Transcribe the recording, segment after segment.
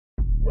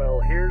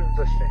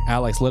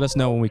Alex, let us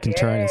know when we can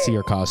turn and see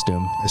your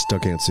costume. I still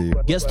can't see you.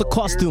 Guess the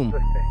costume.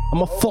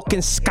 I'm a fucking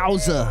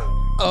scouser.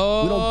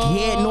 Oh, We don't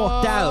get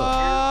knocked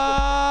out.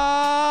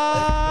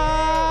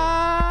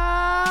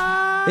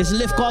 It's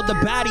Lift God the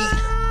Baddie.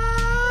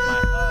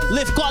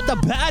 Lift God the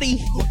Baddie.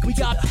 We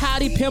got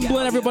Patty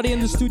Pimblin, everybody in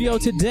the studio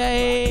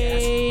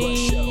today.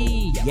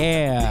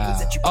 Yeah.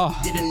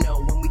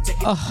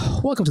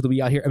 Welcome to the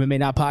We Out Here MMA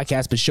Not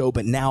Podcast, but Show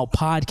But Now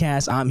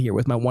podcast. I'm here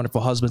with my wonderful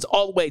husbands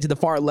all the way to the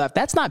far left.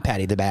 That's not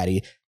Patty the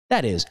Baddie.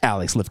 That is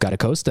Alex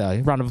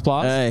Lifgatacosta. Round of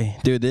applause. Hey,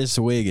 dude, this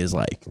wig is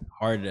like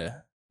hard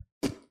to.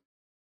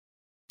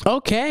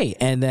 Okay,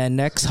 and then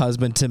next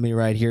husband to me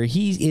right here,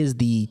 he is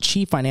the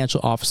chief financial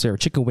officer of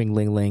Chicken Wing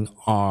Ling Ling,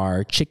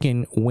 our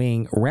chicken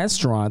wing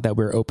restaurant that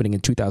we're opening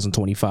in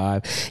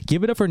 2025.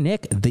 Give it up for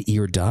Nick, the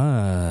ear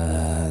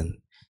done.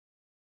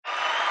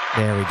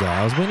 There we go.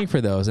 I was waiting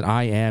for those, and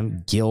I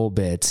am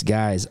Gilbit.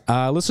 Guys,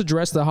 let's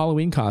address the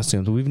Halloween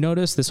costumes. We've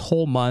noticed this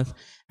whole month,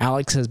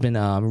 Alex has been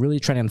really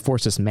trying to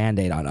enforce this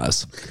mandate on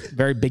us.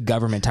 Very big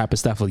government type of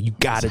stuff. Like, you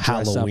got to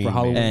dress up for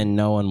Halloween. And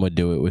no one would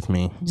do it with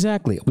me.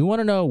 Exactly. We want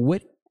to know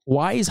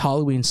why is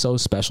Halloween so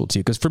special to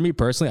you? Because for me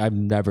personally, I've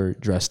never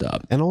dressed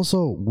up. And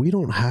also, we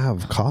don't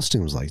have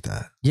costumes like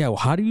that. Yeah, well,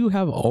 how do you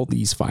have all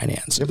these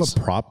finances? You have a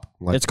prop.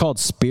 Like, It's called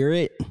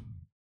Spirit.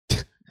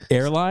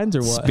 Airlines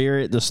or what?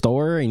 Spirit, the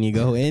store, and you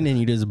go in and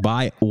you just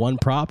buy one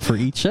prop for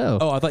each show.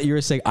 Oh, I thought you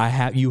were saying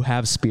you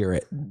have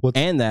Spirit.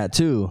 And that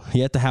too.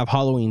 You have to have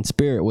Halloween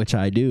Spirit, which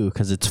I do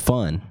because it's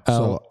fun.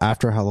 so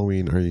after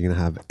Halloween, are you going to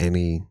have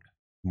any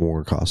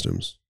more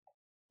costumes?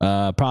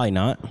 Probably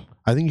not.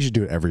 I think you should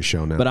do it every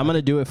show now. But I'm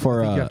gonna do it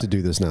for. you have to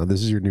do this now.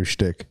 This is your new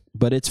shtick.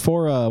 But it's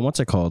for what's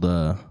it called?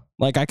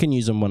 Like I can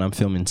use them when I'm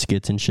filming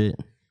skits and shit.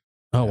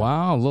 Oh,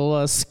 wow. A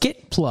little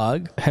skit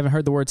plug. Haven't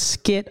heard the word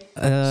skit.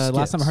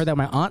 Last time I heard that,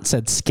 my aunt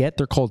said skit.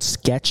 They're called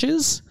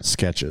sketches.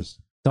 Sketches.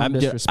 Don't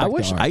disrespect I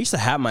wish the art. I used to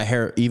have my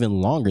hair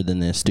even longer than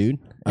this, dude.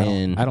 I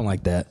don't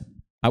like that.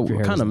 I Your hair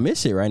kind of doesn't-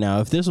 miss it right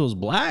now. If this was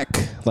black,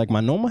 like my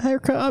normal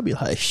haircut, I'd be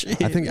like,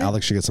 shit. I think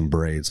Alex should get some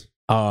braids.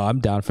 Oh, I'm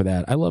down for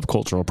that. I love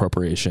cultural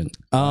appropriation.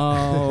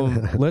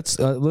 Let's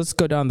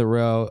go down the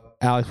row.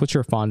 Alex, what's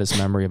your fondest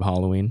memory of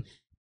Halloween?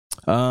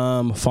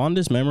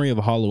 Fondest memory of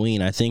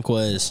Halloween, I think,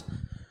 was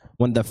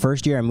when the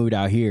first year I moved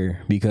out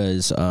here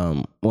because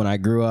when I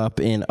grew up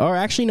or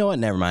actually, you know what?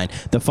 Never mind.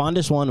 The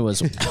fondest one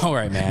was All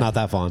right, man. Not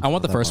that fun. I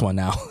want the first one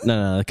now.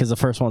 no, because the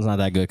first one's not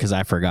that good because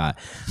I forgot.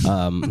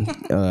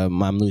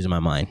 I'm losing my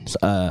mind.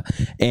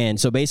 And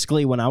so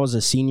basically, when I was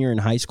a senior in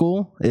high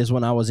school is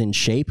when I was in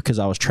shape because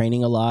I was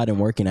training a lot and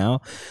working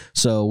out.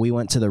 So we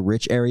went to the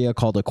rich area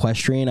called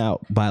Equestrian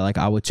out by like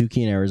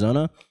Ahwatukee in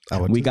Arizona.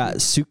 We got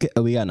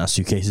not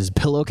suitcases,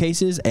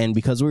 pillowcases, and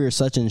because we were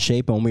such in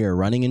shape and we were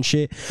running and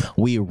shit,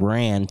 we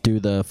ran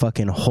through the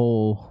fucking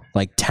whole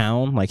like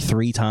town like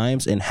 3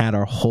 times and had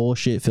our whole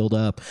shit filled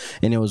up.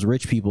 And it was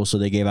rich people, so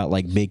they gave out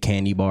like big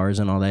candy bars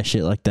and all that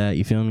shit like that.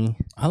 You feel me?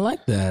 I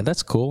like that.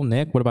 That's cool.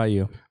 Nick, what about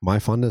you? My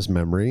fondest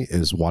memory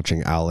is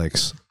watching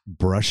Alex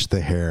brush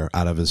the hair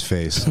out of his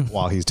face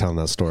while he's telling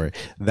that story.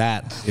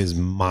 That is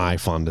my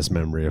fondest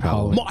memory of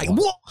Halloween.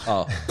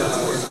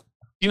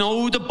 You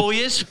know who the boy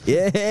is?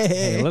 Yeah.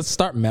 Hey, let's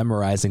start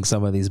memorizing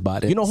some of these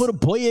buttons. You know who the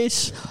boy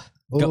is?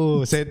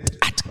 Oh, say it.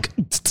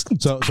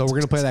 So we're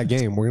gonna play that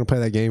game. We're gonna play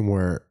that game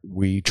where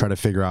we try to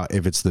figure out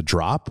if it's the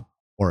drop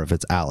or if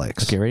it's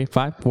Alex. Okay, ready?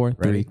 5, 4,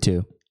 3,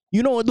 2.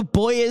 You know what the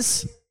boy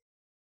is?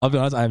 I'll be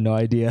honest, I have no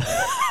idea.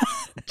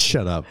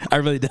 Shut up. I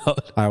really don't. All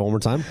right, one more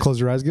time. Close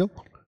your eyes, Gil.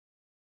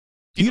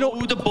 You know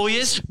who the boy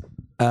is?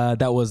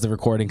 That was the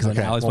recording because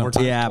Alex one more went.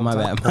 time. Yeah, my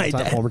bad. My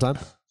bad. One more time.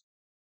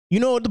 You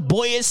know what the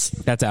boy is?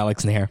 That's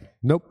Alex in here.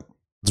 Nope.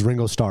 It's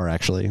Ringo Starr,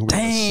 actually. We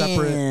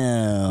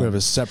have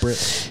a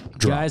separate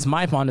drop. Guys,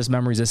 my fondest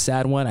memory is a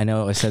sad one. I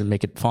know I said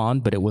make it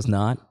fond, but it was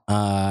not.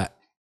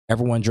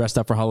 Everyone dressed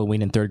up for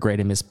Halloween in 3rd grade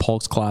in Miss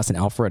Polk's class in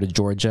Alpharetta,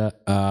 Georgia.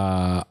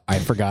 I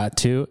forgot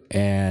to,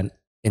 and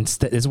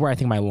instead, this is where I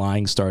think my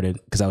lying started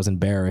because I was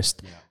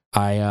embarrassed.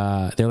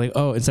 They're like,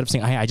 oh, instead of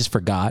saying I just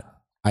forgot,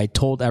 I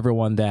told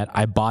everyone that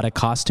I bought a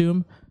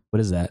costume. What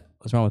is that?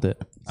 What's wrong with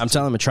it? I'm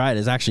telling him to try it.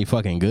 It's actually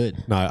fucking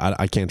good. No,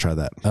 I can't try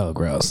that. Oh,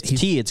 gross.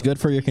 Tea, it's good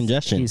for your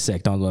congestion. He's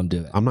sick. Don't let him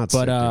do it. I'm not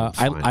but, sick, dude.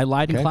 It's fine. I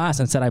lied in Okay? class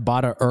and said I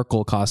bought a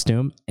Urkel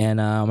costume, and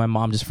my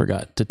mom just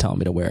forgot to tell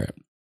me to wear it.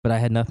 But I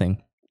had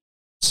nothing.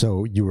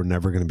 So you were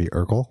never going to be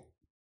Urkel?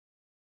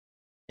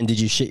 And did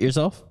you shit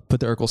yourself? Put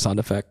the Urkel sound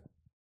effect.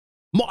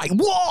 My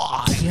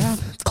what? Yeah,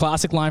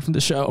 classic line from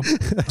the show.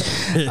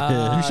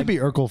 You should be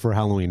Urkel for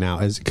Halloween now.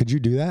 Could you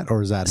do that,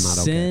 or is that not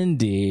okay?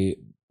 Cindy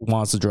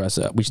wants to dress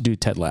up. We should do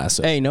Ted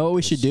Lasso. Hey, know what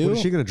we should do? What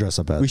is she going to dress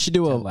up as? We should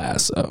do Ted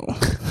Lasso.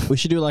 we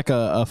should do like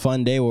a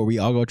fun day where we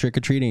all go trick or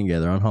treating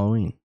together on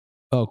Halloween.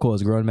 Oh, cool.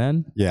 As grown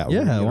men? Yeah,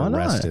 we're gonna get why not?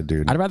 arrested,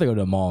 dude. I'd rather go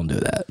to a mall and do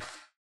that.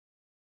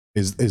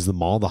 Is the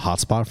mall the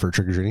hotspot for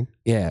trick or treating?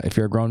 Yeah, if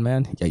you're a grown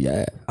man.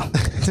 Yeah.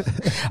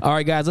 All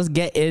right, guys, let's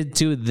get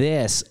into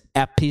this.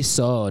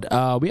 episode.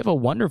 We have a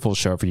wonderful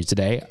show for you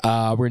today.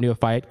 We're gonna do a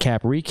fight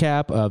cap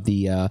recap of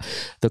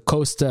the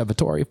Costa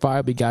Vittori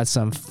fight. We got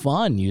some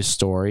fun news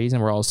stories,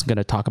 and we're also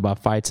gonna talk about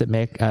fights that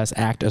make us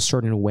act a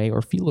certain way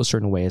or feel a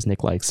certain way, as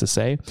Nick likes to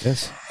say.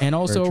 Yes. And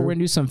also we're gonna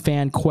do some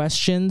fan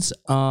questions.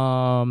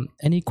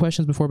 Any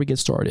questions before we get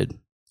started?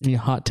 Any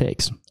hot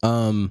takes?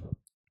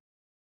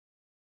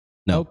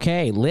 No.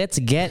 Okay, let's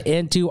get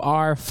into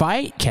our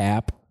fight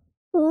cap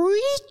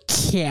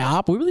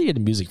recap. We really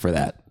need music for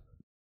that.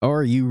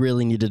 Or you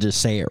really need to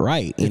just say it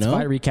right, you It's know?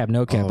 fight recap,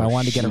 no cap. Oh, I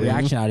wanted to get a shit.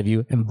 reaction out of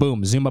you, and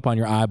boom, zoom up on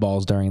your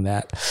eyeballs during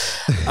that.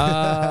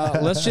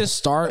 Let's just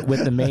start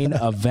with the main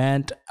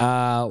event.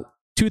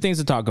 Two things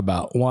to talk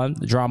about. One,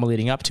 the drama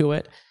leading up to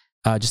it,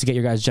 just to get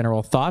your guys'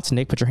 general thoughts.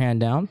 Nick, put your hand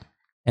down.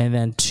 And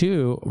then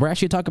two, we're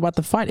actually talking about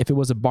the fight, if it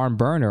was a barn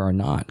burner or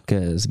not.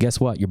 Because guess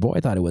what? Your boy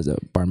thought it was a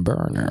barn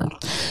burner.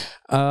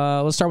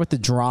 Let's start with the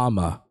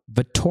drama.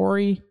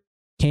 Vittori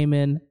came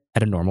in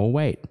at a normal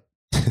weight.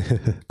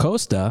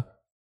 Costa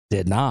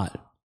did not.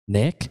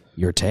 Nick,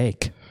 your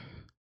take.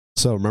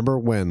 So remember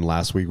when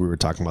last week we were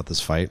talking about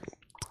this fight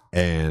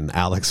and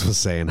Alex was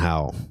saying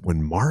how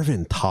when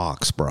Marvin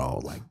talks, bro,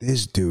 like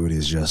this dude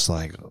is just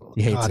like, oh,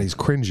 He hates God, it. he's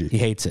cringy. He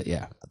hates it,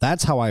 yeah.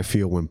 That's how I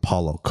feel when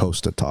Paulo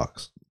Costa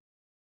talks.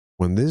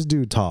 When this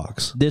dude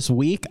talks, This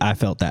week, I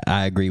felt that.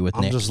 I agree with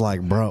I'm Nick. just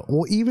like, bro.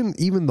 Well,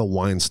 even the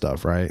wine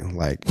stuff, right?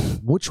 Like,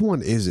 which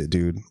one is it,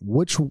 dude?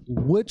 Which?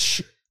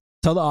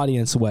 Tell the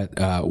audience what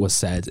was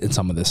said in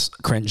some of this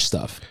cringe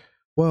stuff.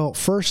 Well,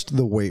 first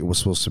the weight was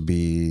supposed to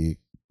be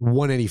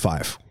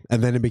 185,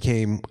 and then it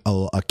became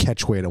a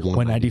catch weight at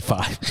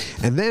 195.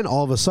 and then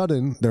all of a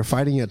sudden they're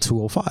fighting at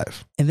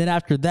 205. And then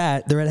after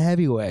that, they're at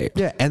heavyweight.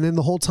 Yeah, and then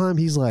the whole time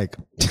he's like,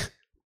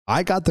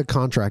 I got the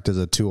contract as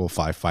a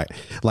 205 fight.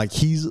 Like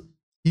he's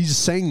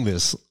saying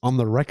this on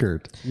the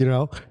record, you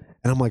know?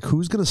 And I'm like,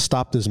 who's going to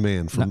stop this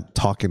man from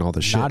talking all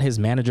this shit? Not his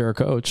manager or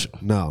coach.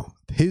 No.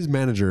 His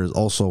manager is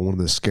also one of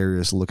the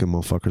scariest looking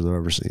motherfuckers I've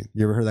ever seen.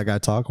 You ever heard that guy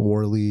talk?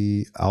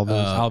 Worley Alves?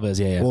 Alves,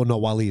 yeah. Well, no,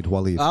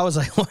 Waleed. I was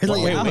like, Wait,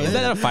 is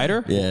that a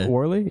fighter? Yeah.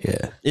 Worley?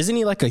 Yeah. Isn't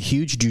he like a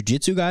huge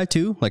jujitsu guy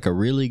too? Like a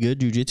really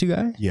good jujitsu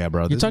guy? Yeah,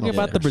 bro. You're talking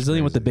about the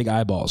Brazilian with the big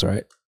eyeballs,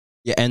 right?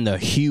 Yeah, and the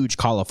huge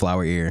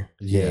cauliflower ear.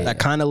 Yeah. That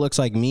kind of looks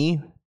like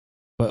me.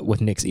 But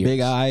with Nick's ears. Big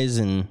eyes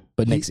and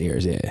But Nick's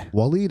ears, yeah.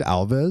 Waleed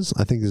Alves,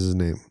 I think is his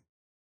name.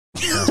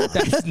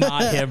 That's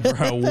not him,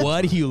 bro.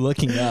 What are you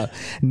looking up?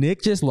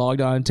 Nick just logged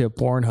on to a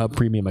Pornhub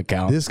premium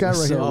account. This guy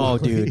right here. oh,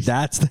 dude,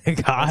 that's the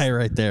guy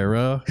right there,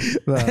 bro.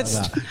 No.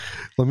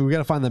 We got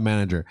to find the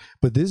manager.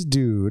 But this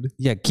dude,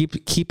 Yeah, keep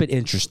it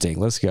interesting.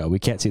 Let's go. We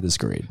can't see the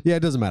screen. yeah, it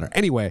doesn't matter.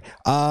 Anyway,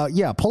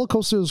 yeah, Paulo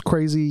Costa is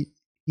crazy.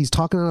 He's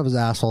talking out of his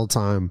ass all the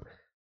time.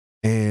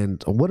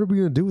 And what are we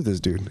going to do with this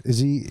dude?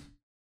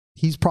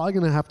 He's probably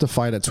going to have to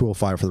fight at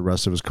 205 for the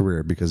rest of his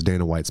career because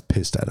Dana White's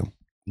pissed at him.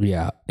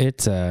 Yeah,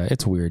 it's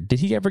weird. Did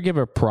he ever give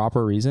a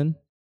proper reason?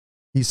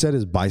 He said he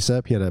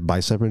had a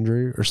bicep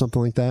injury or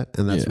something like that,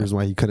 and that's the reason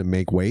why he couldn't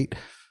make weight.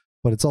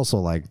 But it's also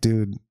like,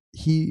 dude,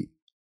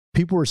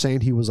 people were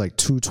saying he was like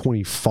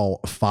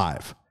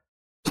 225.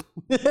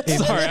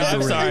 Sorry,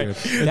 I'm sorry.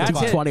 That's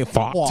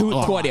 224.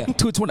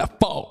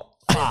 224.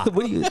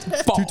 What do you?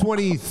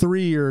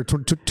 223 or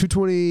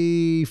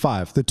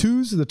 225. The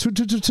twos, the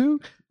 222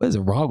 What is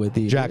wrong with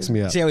you? jacks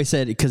me up. See how he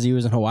said because he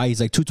was in Hawaii,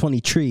 he's like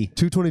 223.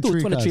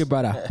 223. 223, guys.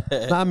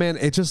 brother. Nah, man,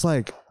 it's just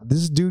like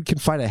this dude can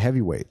fight at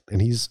heavyweight,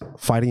 and he's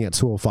fighting at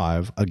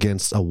 205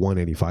 against a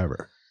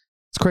 185er.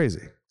 It's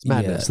crazy. It's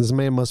madness. Yeah. This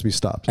man must be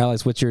stopped.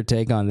 Alex, what's your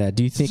take on that?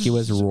 Do you think it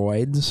was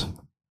roids?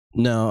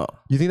 No,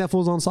 You think that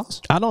fool's on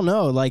sauce? I don't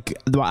know. Like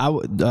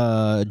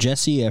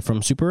Jesse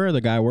from Super,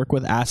 the guy I work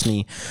with, asked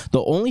me.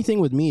 The only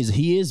thing with me is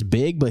he is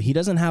big, but he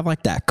doesn't have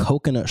like that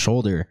coconut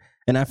shoulder.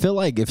 And I feel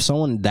like if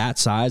someone that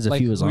size, if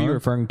Like he was who on, are you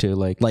referring to?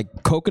 Like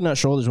coconut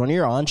shoulders, when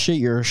you're on shit,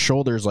 your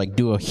shoulders like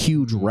do a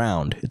huge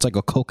round. It's like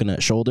a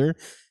coconut shoulder.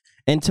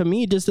 And to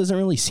me, it just doesn't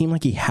really seem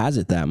like he has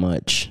it that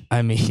much.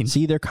 I mean,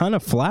 See, they're kind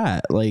of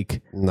flat.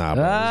 Like, Nah,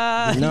 bro.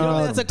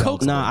 that's a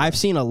coke. no, I've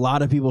seen a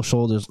lot of people's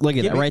shoulders. Look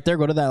at that right there.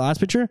 Go to that last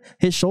picture.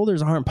 His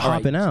shoulders aren't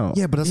popping out.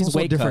 Yeah, but that's He's also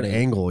a weight different cutting.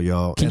 angle,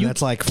 yo. Can And you-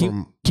 that's like can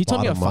from you tell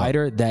me a bottom up.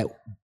 fighter that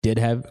did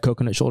have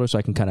coconut shoulders so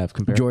I can kind of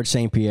compare? George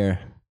St. Pierre.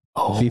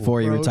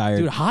 Before he bro, retired.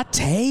 Dude, hot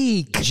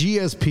take.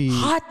 GSP.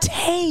 Hot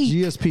take.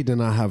 GSP did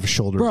not have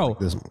shoulders Bro, like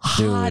this.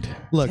 hot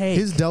Look, take.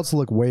 his delts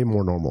look way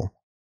more normal.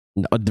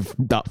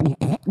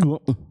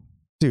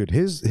 Dude,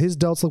 his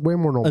delts look way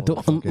more normal. than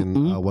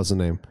fucking, what's the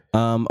name?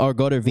 Or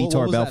go to What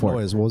Vitor was that Belfort.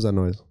 noise? What was that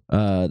noise?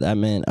 That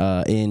man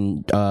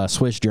in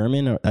Swiss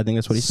German, or I think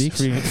that's what he speaks.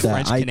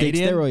 French I think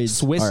Canadian, steroids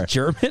Swiss are-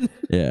 German.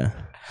 Yeah,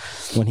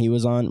 when he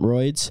was on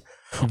roids,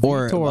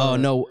 or oh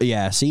no,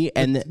 yeah. See,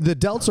 and The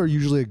delts are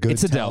usually a good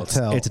It's a delts.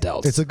 telltale. It's a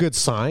delts. It's a good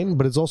sign,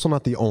 but it's also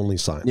not the only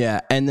sign.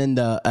 yeah, and then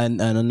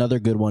and another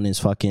good one is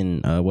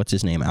fucking what's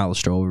his name,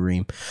 Alistair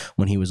Overeem,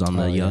 when he was on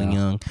the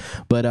Young.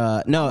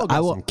 But no, I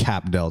will. Some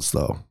cap delts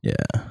though. Yeah,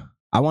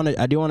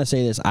 I do want to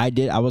say this.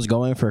 I was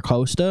going for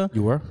Costa.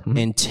 You were?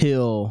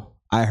 Until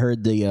I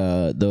heard the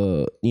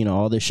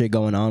all this shit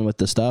going on with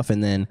the stuff,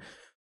 and then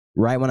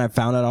right when I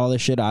found out all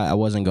this shit, I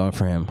wasn't going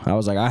for him. I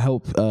was like, I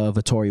hope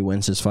Vettori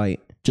wins this fight.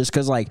 Just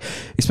because, like,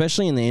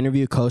 especially in the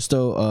interview,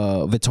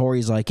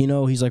 Vettori's like,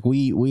 he's like,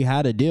 we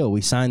had a deal. We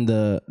signed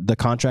the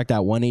contract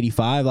at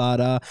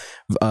 185.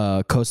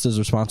 Costa's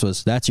response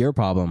was, that's your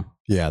problem.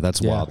 Yeah,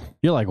 that's wild.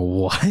 You're like,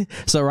 what?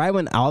 So right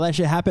when all that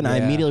shit happened, I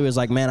immediately was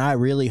like, man, I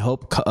really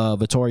hope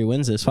Vettori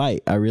wins this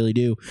fight. I really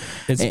do.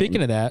 And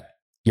speaking of that,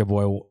 your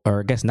boy,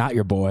 or I guess not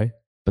your boy,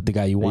 but the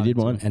guy you wanted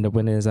to end up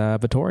winning is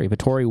Vettori.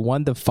 Vettori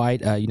won the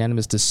fight,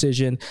 unanimous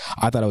decision.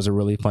 I thought it was a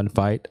really fun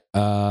fight,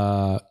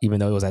 even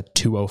though it was at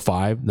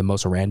 205, the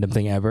most random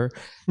thing ever.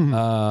 He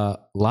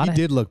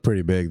did look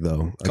pretty big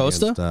though.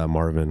 Costa? Against,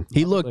 Marvin.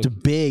 He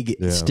looked big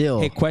still.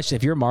 Hey, question: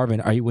 if you're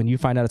Marvin, when you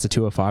find out it's a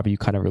 205, are you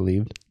kind of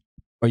relieved?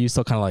 Or are you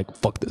still kind of like,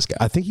 fuck this guy?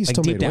 I think he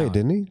still made weight,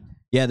 didn't he?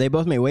 Yeah, they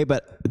both made weight,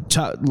 but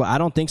I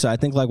don't think so. I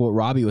think like what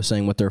Robbie was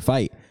saying with their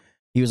fight.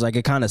 He was like,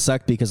 it kind of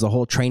sucked because the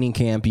whole training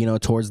camp,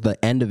 towards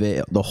the end of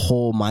it, the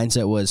whole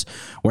mindset was,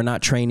 we're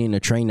not training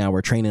to train now,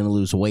 we're training to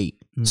lose weight.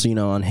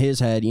 So, on his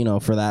head,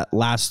 for that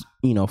last,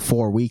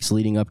 4 weeks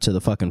leading up to the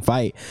fucking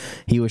fight,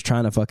 he was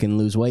trying to fucking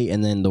lose weight.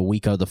 And then the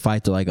week of the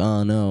fight, they're like,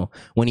 oh no,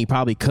 when he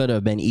probably could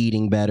have been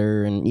eating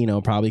better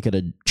and, probably could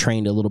have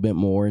trained a little bit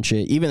more and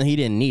shit. Even though he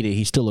didn't need it,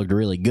 he still looked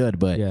really good.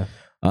 But,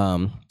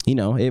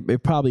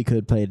 it probably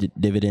could pay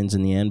dividends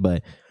in the end.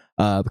 But,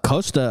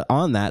 Costa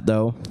on that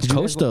though.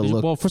 Costa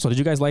looked. Well, first of all, did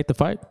you guys like the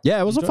fight?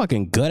 Yeah, it was a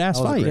fucking good ass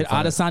fight. Did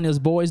Adesanya's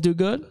boys do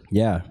good?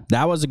 Yeah,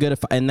 that was a good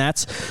fight,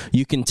 and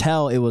you can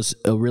tell it was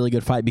a really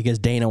good fight because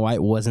Dana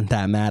White wasn't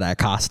that mad at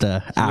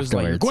Costa afterwards.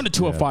 Like, going to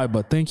 205,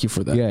 but thank you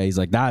for that. Yeah, he's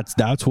like,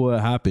 that's what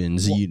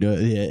happens.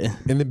 Yeah.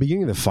 In the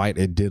beginning of the fight,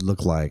 it did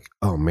look like,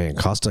 oh man,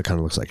 Costa kind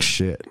of looks like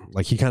shit.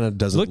 Like he kind of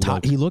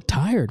doesn't. He looked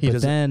tired.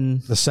 But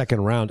then the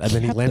second round, and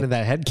then he landed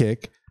that head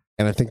kick.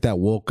 And I think that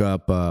woke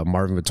up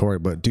Marvin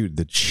Vettori. But, dude,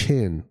 the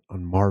chin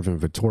on Marvin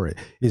Vettori.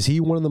 Is he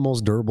one of the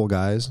most durable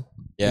guys?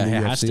 Yeah,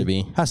 it has to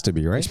be. Has to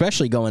be, right?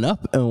 Especially going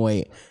up in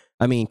weight.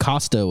 I mean,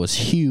 Costa was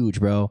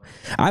huge, bro.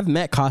 I've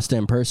met Costa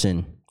in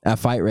person at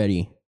Fight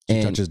Ready. Did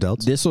you touch his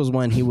delts? This was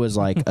when he was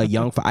like a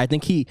young I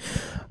think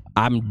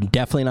I'm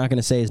definitely not going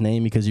to say his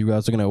name because you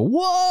guys are going to,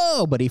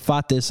 whoa! But he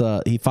fought this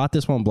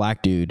one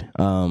black dude.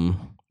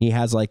 He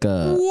has like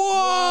a...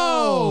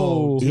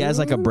 Whoa! He has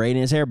like a braid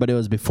in his hair, but it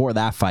was before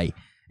that fight.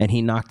 And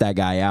he knocked that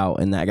guy out,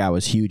 and that guy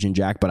was huge and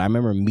jacked. But I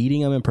remember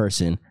meeting him in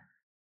person,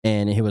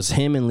 and it was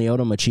him and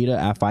Lyoto Machida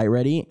at Fight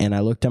Ready. And I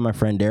looked at my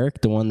friend Derek,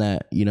 the one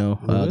that,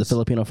 the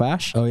Filipino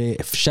Flash. Oh,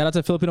 yeah. Shout out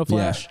to Filipino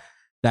Flash. Yeah.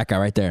 That guy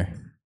right there.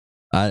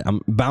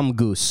 I'm Bam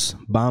Goose.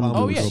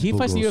 Oh, yeah. He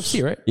fights in the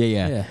UFC, right?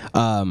 Yeah.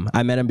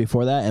 I met him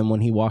before that, and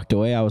when he walked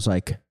away, I was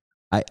like,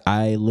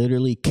 I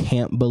literally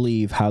can't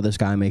believe how this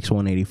guy makes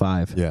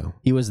 185. Yeah.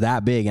 He was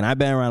that big, and I've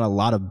been around a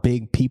lot of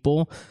big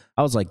people.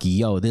 I was like,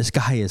 yo, this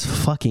guy is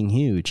fucking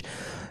huge.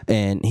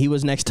 And he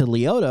was next to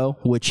Lyoto,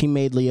 which he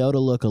made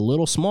Lyoto look a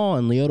little small,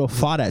 and Lyoto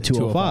fought at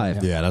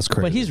 205. Yeah, that's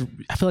crazy. But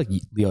I feel like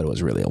Lyoto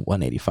was really a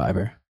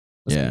 185er.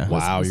 Yeah.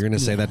 Wow, you're going to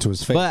say that to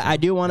his face. But I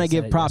do want to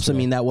give props. I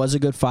mean, that was a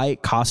good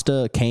fight.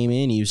 Costa came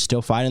in. He was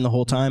still fighting the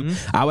whole time.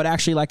 Mm-hmm. I would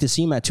actually like to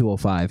see him at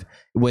 205.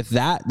 With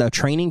that, the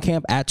training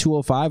camp at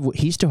 205,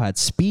 he still had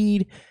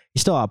speed. He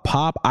still had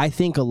pop. I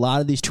think a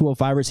lot of these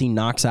 205ers he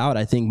knocks out.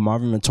 I think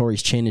Marvin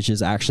Vettori's chin is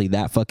just actually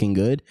that fucking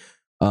good.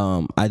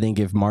 I think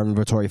if Marvin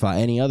Vettori fought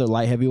any other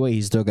light heavyweight,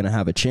 he's still going to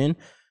have a chin.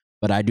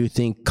 But I do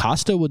think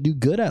Costa would do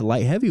good at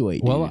light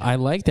heavyweight. Well, I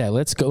like that.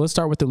 Let's go. Let's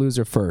start with the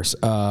loser first.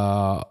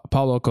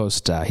 Paulo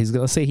Costa.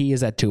 Let's say he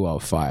is at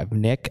 205.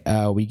 Nick,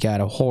 we got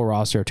a whole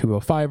roster of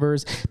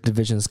 205ers.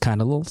 Division's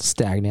kind of a little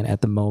stagnant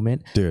at the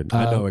moment. Dude,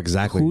 I know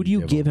exactly. Who do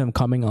you give him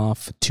coming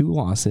off 2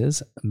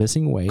 losses,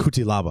 missing weight?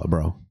 Cutelaba,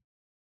 bro.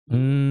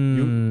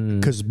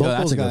 Because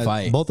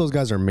both those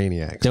guys are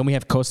maniacs. Then we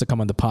have Costa come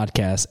on the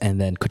podcast, and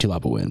then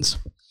Cutelaba wins.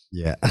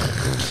 Yeah.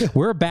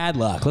 We're bad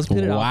luck. Let's put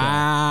it out there.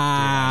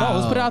 Wow. No,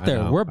 let's put it out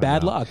there. We're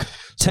bad luck.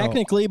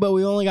 Technically, but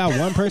we only got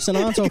one person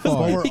on so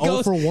far. We're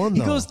 0 for 1, though.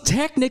 He goes,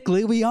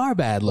 technically, we are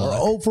bad luck.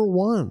 We're 0 for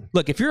 1.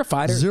 Look, if you're a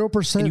fighter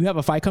 0%. and you have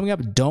a fight coming up,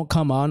 don't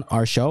come on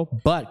our show,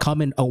 but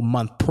come in a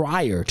month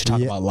prior to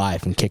talk about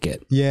life and kick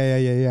it.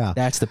 Yeah.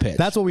 That's the pitch.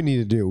 That's what we need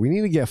to do. We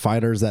need to get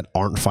fighters that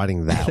aren't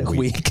fighting that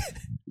week.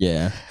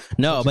 Yeah.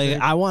 No, but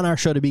I want our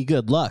show to be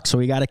good luck, so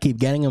we got to keep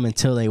getting them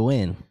until they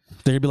win.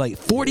 They're going to be like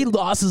 40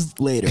 losses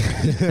later.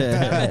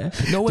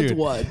 No one's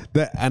won.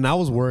 And I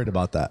was worried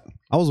about that.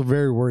 I was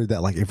very worried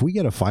that, like, if we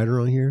get a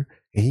fighter on here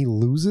and he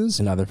loses,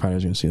 and other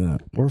fighters are going to see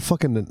that.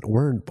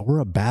 We're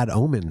a bad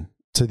omen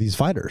to these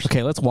fighters.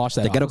 Okay, let's watch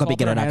that. Let's all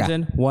put our hands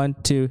in. 1,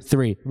 2,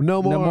 3.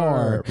 No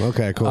more.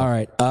 Okay, cool. All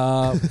right.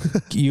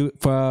 You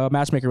for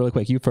matchmaker, really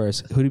quick. You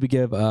first. Who did we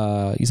give?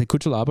 You said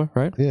Cutelaba,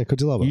 right? Yeah,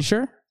 Cutelaba. You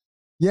sure?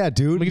 Yeah,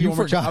 dude. You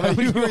forgot. No,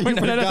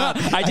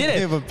 I did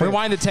it.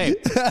 Rewind the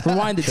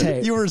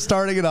tape. You were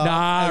starting it off.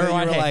 Nah, and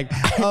you were like,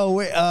 oh,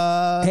 wait.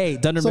 Hey,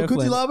 Dunder Mifflin. So,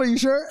 Cutelaba, you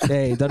sure?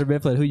 Hey, Dunder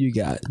Mifflin, who you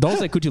got? Don't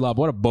say Cutelaba.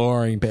 What a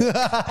boring pick.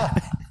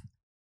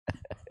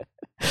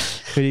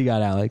 Who do you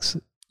got, Alex?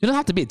 You don't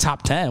have to be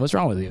top 10. What's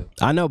wrong with you?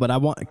 I know, but I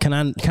want. Can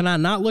I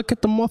not look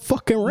at the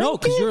motherfucking ranking? No,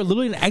 because you're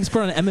literally an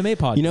expert on an MMA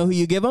podcast. You know who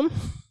you give him?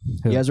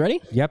 You guys ready?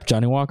 Yep,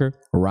 Johnny Walker.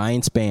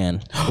 Ryan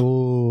Spann.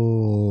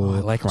 Oh, I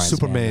like Ryan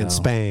Superman Spann,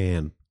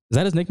 Span. Is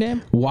that his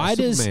nickname? Why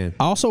Superman.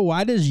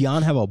 why does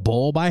Jan have a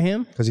bull by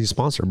him? Because he's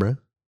sponsored, bro.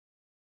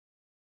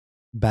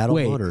 Battle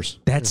Wait, Motors.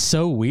 that's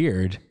so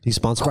weird. He's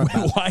sponsored by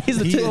Battle. Why is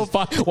the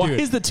 205? Why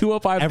is the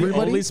 205 the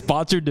everybody- only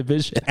sponsored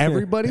division?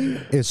 Everybody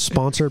is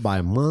sponsored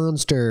by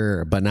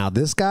Monster, but now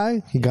this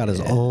guy, he got his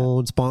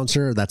own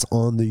sponsor that's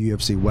on the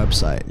UFC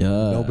website.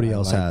 Nobody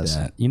else has.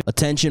 That. You know,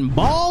 Attention,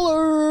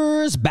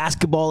 ballers!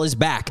 Basketball is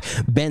back.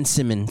 Ben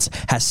Simmons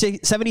has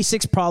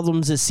 76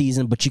 problems this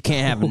season, but you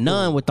can't have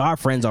none with our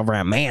friends over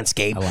at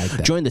Manscaped. I like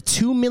that. Join the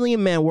 2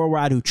 million men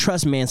worldwide who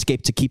trust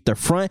Manscaped to keep their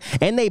front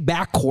and their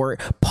backcourt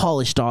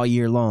polished all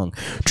year long.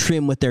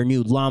 Trim with their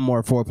new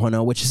Lawnmower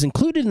 4.0, which is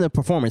included in the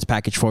Performance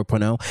Package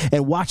 4.0,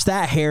 and watch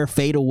that hair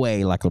fade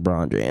away like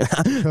LeBron James.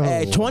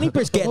 Hey,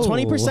 20% get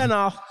 20%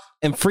 off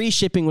and free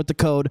shipping with the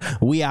code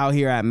we out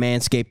here at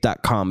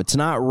manscaped.com. It's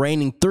not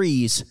raining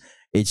threes.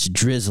 It's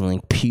drizzling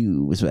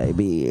pubes,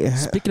 baby.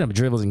 speaking of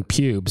drizzling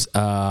pubes,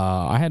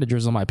 I had to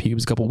drizzle my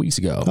pubes a couple weeks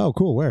ago. Oh,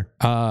 cool. Where?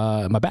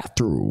 My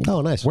bathroom.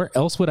 Oh, nice. Where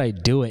else would I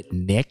do it,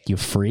 Nick? You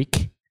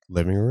freak.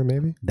 Living room,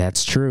 maybe?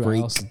 That's true.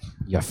 Freak.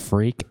 You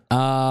freak.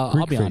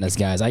 I'll be honest,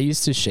 guys. I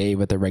used to shave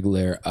with a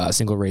regular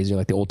single razor,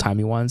 like the old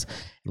timey ones.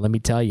 Let me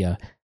tell you,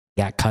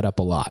 got cut up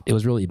a lot. It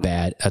was really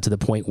bad to the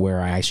point where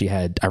I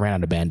ran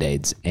out of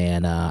Band-Aids,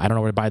 and I don't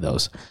know where to buy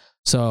those.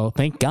 So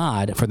thank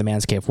God for the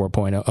Manscaped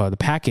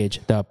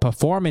 4.0, the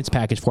Performance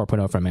Package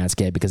 4.0 from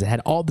Manscaped, because it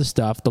had all the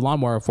stuff, the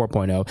Lawnmower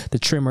 4.0, the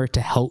trimmer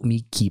to help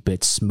me keep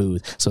it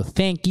smooth. So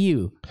thank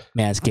you,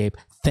 Manscaped.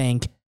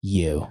 Thank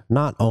you.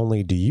 Not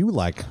only do you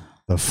like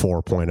the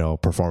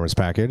 4.0 performance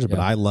package, but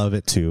I love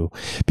it too,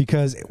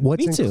 because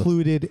what's Me too.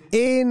 included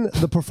in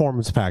the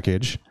performance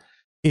package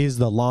is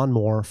the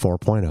Lawnmower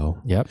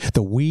 4.0, Yep.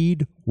 the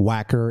Weed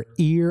Whacker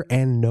ear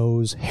and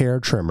nose hair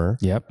trimmer,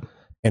 Yep.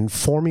 and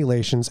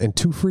formulations and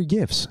 2 free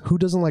gifts. Who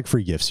doesn't like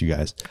free gifts, you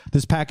guys?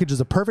 This package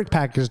is a perfect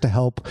package to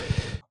help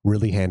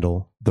really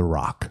handle the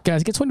rock.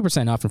 Guys, get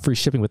 20% off and free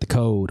shipping with the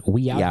code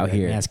We Out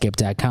Here at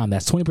Manscaped.com.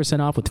 That's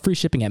 20% off with free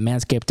shipping at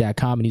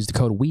Manscaped.com and use the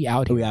code We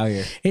Out Here. We out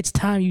here. It's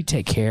time you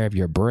take care of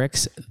your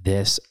bricks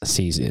this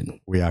season.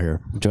 We out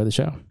here. Enjoy the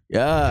show.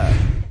 Yeah.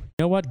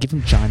 You know what? Give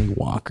him Johnny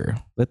Walker.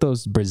 Let all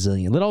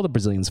the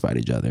Brazilians fight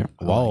each other.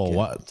 Whoa,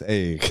 what?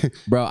 Hey,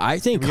 Bro, I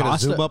think we gonna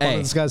Costa. zoom up on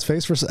this guy's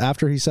face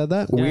after he said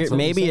that? Weird,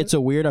 maybe it's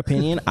a weird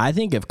opinion. I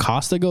think if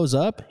Costa goes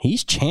up,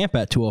 he's champ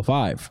at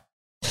 205.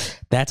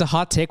 That's a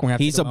hot take.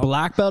 He's a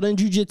black belt in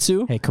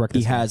jiu-jitsu. Hey, correct He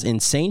this guy. has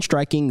insane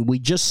striking. We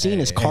just seen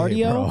his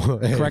cardio.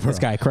 Correct this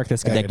guy. Correct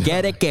this guy. The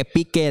quiere que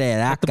pique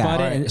de Button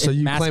raca. and- So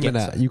you Manscaped. claiming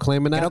that? You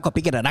claiming that? Quiero que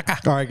pique de raca.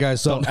 All right,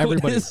 guys. So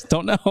everybody,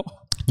 don't know.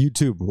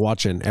 YouTube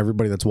watching,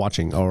 everybody that's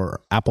watching,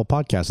 or Apple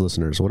Podcast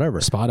listeners, whatever,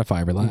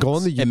 Spotify, relax. go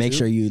on the YouTube. And make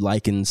sure you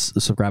like and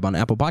subscribe on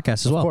Apple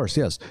Podcasts as well. Of course,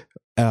 yes.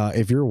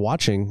 If you're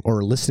watching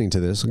or listening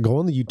to this, go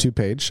on the YouTube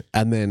page,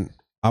 and then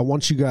I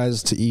want you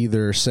guys to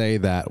either say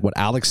that what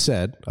Alex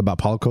said about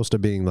Paulo Costa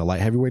being the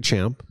light heavyweight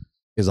champ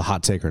is a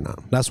hot take or not.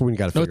 That's what we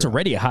got to figure No, it's out.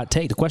 already a hot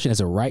take. The question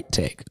is a right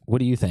take. What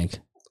do you think?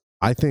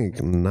 I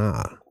think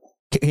nah.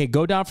 Okay,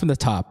 go down from the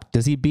top.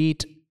 Does he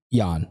beat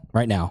Jan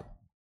right now?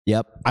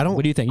 Yep. I don't.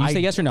 What do you think? You say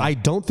yes or no? I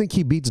don't think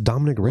he beats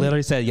Dominic Reyes.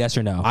 Literally said yes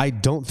or no. I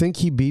don't think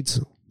he beats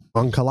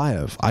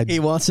Ankalaev.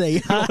 He won't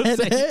say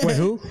Wait,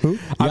 who?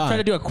 I'm trying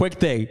to do a quick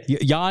thing.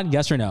 Jan,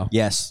 yes or no?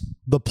 Yes.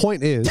 The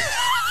point is.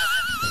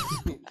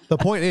 The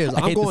point is,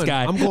 hate this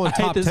guy. I'm going I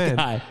hate top this 10.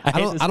 guy.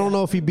 I don't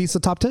know if he beats the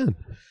top 10.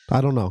 I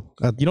don't know.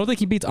 You don't think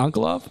he beats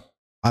Unkelov?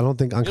 I don't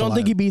think You don't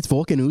think he beats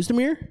Volkan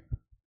Oezdemir?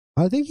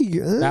 I think he.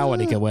 That one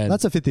he can win.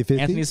 That's a 50-50.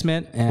 Anthony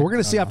Smith? We're going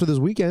to see after this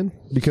weekend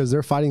because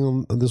they're fighting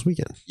him this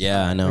weekend.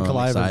 Yeah, I know. I'm Ankalaev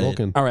and excited.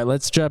 Volkan. All right,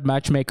 let's jump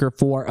matchmaker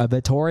for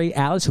Vittori.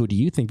 Alice, who do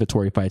you think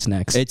Vittori fights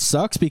next? It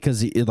sucks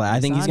because I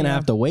think he's going to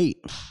have to wait.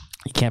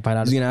 He can't fight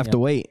out. He's going to have to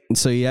wait.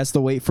 So he has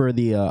to wait for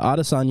the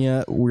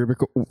Adesanya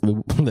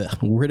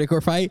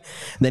Whittaker fight.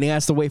 Then he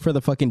has to wait for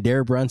the fucking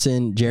Derek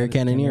Brunson, Jared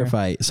Cannonier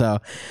fight. So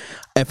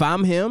if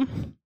I'm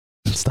him,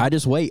 I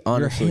just wait, Your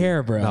honestly.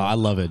 hair, bro. No, I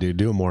love it, dude.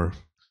 Do it more.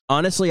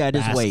 Honestly, I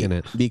just Bask wait in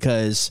it.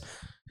 because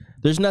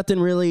there's nothing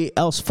really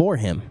else for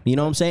him. You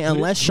know what I'm saying?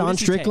 Unless who Sean does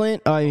he take?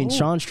 Strickland.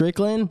 Sean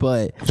Strickland,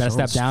 but Is that a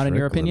step down in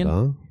your Strickland,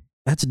 opinion? huh?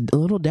 that's a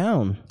little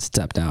down.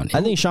 Step down.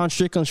 I think Sean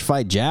Strickland should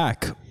fight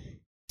Jack.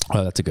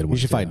 Oh, that's a good one. You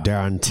should fight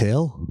Darren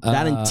Till.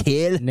 That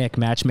until Nick,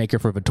 matchmaker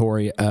for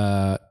Vittori.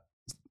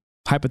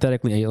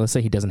 Hypothetically, let's say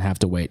he doesn't have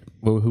to wait.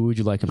 Who would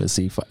you like him to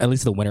see? At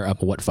least the winner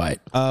of what fight?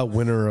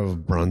 Winner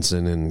of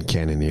Brunson and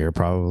Cannonier,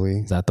 probably.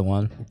 Is that the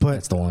one? But-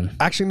 That's the one.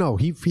 Actually, no.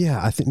 He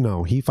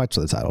fights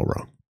for the title,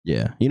 bro.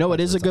 Yeah. You know what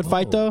is a good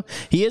fight, though?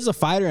 He is a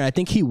fighter, and I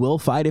think he will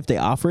fight if they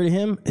offer to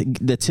him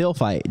the Till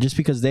fight, just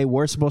because they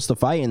were supposed to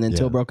fight, and then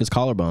Till broke his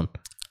collarbone.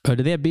 Oh,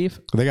 do they have beef?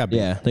 They got beef.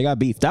 Yeah, they got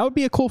beef. That would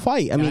be a cool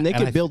fight. I mean, they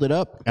could build it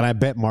up. And I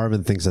bet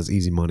Marvin thinks that's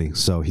easy money,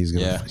 so he's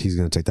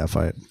gonna take that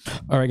fight.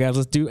 All right, guys,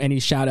 let's do any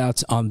shout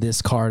outs on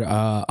this card.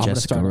 I'm gonna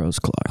Jessica start. Rose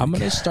Clark. I'm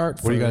gonna start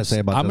first. What do you gotta say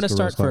about I'm gonna Jessica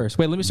start Rose Clark? first.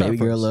 Wait, let me start Baby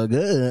first. girl look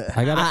good.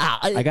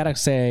 I gotta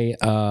say,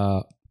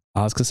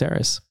 Alex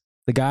Caceres.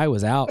 The guy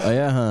was out. Oh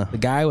yeah, huh? The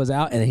guy was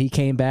out, and he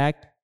came back.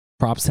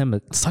 Props to him.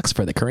 It sucks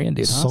for the Korean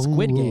dude. Huh?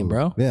 Squid Game,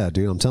 bro. Yeah,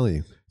 dude, I'm telling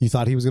you. You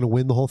thought he was gonna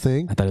win the whole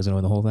thing? I thought he was gonna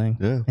win the whole thing.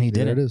 Yeah, and he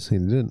there didn't. it is. He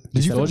didn't.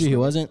 Did you told you he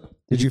wasn't?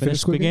 Did you finish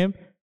Squid Game?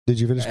 Did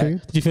you finish Squid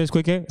Game? Did you finish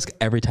Squid Game?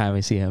 Every time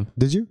I see him,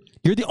 Did you?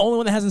 you're the only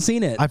one that hasn't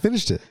seen it. I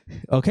finished it.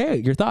 Okay,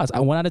 your thoughts?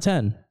 1 out of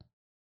 10.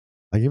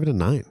 I give it a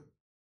 9.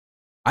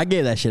 I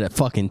gave that shit a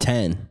fucking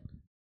 10.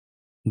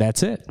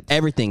 That's it.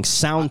 Everything,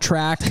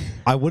 soundtrack,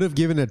 I would have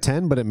given it a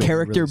 10, but it made me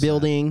character really sad.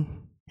 building.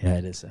 Yeah,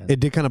 it is. It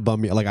did kind of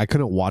bum me. Like I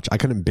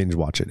couldn't binge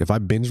watch it. If I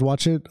binge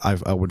watch it,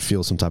 I would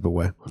feel some type of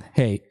way.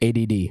 Hey,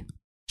 ADD.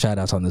 Shout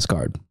outs on this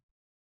card.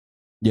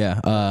 Yeah,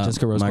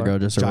 Jessica Rose my Clark. girl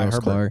Jessica Jai Rose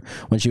Herbert. Clark.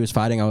 When she was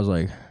fighting, I was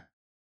like,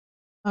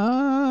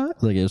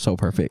 like it was so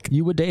perfect.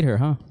 You would date her,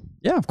 huh?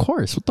 Yeah, of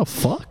course. What the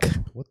fuck?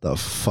 What the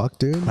fuck,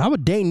 dude? I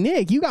would date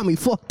Nick. You got me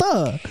fucked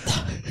up.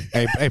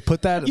 Hey,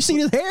 put that. You see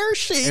his hair?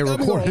 Shit. Hey, You got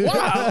me record going, it.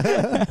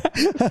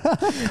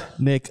 wow.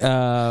 Nick,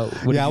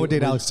 I would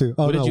date Alex too.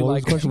 Oh, What no, did you what was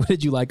like? the question? What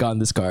did you like on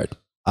this card?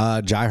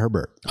 Jai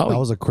Herbert. Oh, that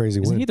was a crazy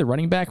Isn't win. he the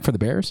running back for the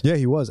Bears? Yeah,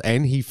 he was,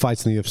 and he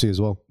fights in the UFC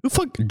as well. Who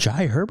fuck?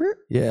 Jai Herbert?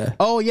 Yeah.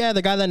 Oh yeah,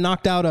 the guy that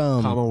knocked out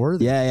Common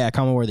Worthy. Yeah,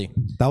 Common Worthy.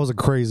 That was a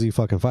crazy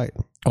fucking fight.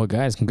 Well,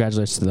 guys,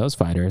 congratulations to those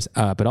fighters.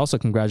 But also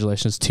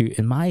congratulations to,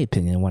 in my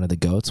opinion, one of the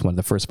GOATs, one of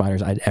the first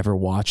fighters I'd ever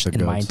watched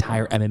in my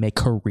entire MMA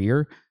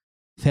career,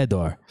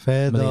 Fedor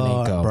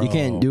Emelianenko. bro. You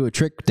can't do a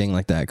trick thing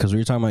like that because we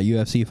were talking about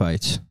UFC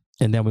fights.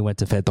 And then we went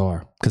to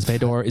Fedor because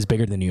Fedor is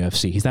bigger than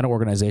UFC. He's not an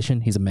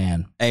organization. He's a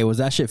man. Hey, was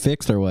that shit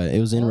fixed or what?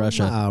 It was in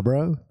Russia. Nah,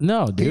 bro.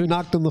 No, He dude.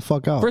 knocked him the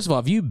fuck out. First of all,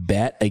 if you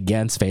bet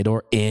against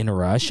Fedor in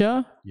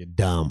Russia, You're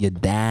dumb. you're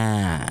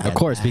down. Of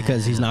course,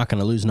 because he's not going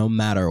to lose no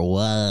matter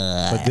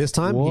what. But this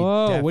time, he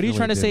Whoa, what are you definitely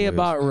trying to say did lose.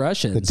 about The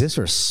Russians?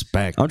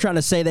 disrespect? I'm trying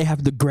to say they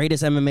have the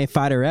greatest MMA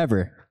fighter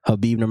ever,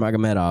 Habib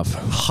Nurmagomedov.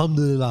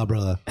 Alhamdulillah,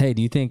 brother. Hey,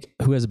 do you think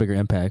who has a bigger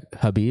impact,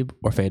 Habib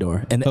or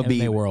Fedor in the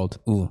Habib. MMA world?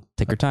 Ooh,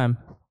 take your time.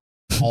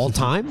 All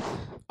time?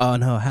 Oh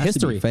no, it has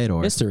History, to be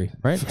Fedor. history,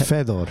 right?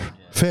 Fedor.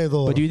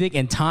 But do you think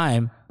in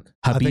time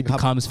Habib think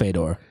becomes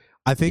Fedor?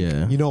 I think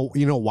Yeah. you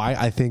know why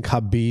I think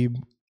Habib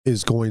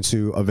is going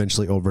to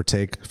eventually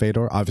overtake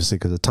Fedor, obviously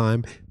because of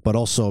time, but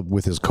also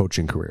with his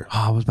coaching career. Oh,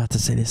 I was about to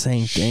say the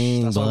same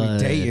thing. That's why we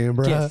dating,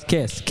 bro.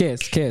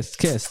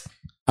 Kiss.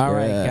 All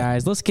right, Yeah.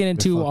 guys, let's get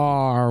into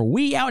our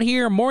We Out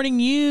Here morning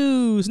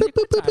news. Nick,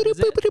 what time is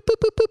it?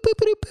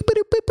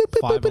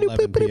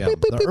 5:11 p.m.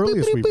 The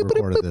earliest we've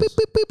recorded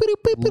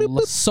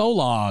this. So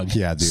long.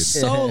 Yeah, dude.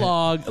 So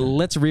long.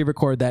 Let's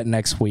re-record that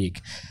next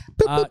week.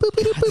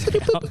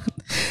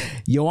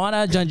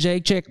 Joanna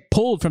Jędrzejczyk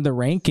pulled from the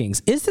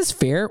rankings. Is this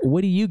fair?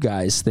 What do you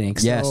guys think?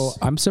 Yes. So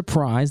I'm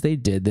surprised they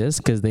did this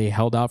because they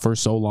held out for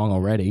so long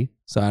already.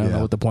 So I don't know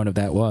Yeah. what the point of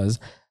that was.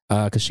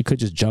 Because she could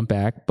just jump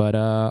back. But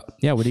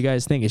yeah, what do you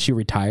guys think? Is she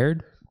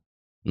retired?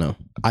 No.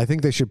 I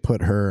think they should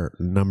put her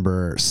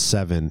number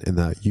 7 in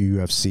the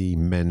UFC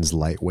men's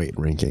lightweight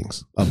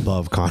rankings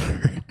above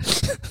Conor.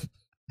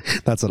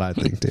 That's what I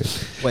think, dude.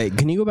 Wait,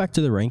 can you go back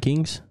to the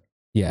rankings?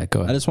 Yeah,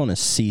 go I ahead. just want to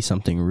see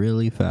something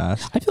really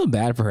fast. I feel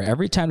bad for her.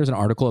 Every time there's an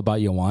article about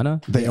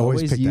Joanna, They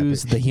always pick that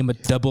use the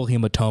double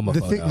hematoma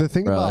photo. The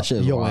thing Bro, that about shit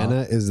is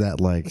Joanna is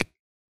that like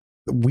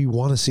we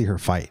want to see her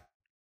fight.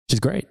 She's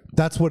great.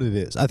 That's what it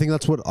is. I think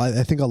that's what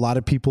I think a lot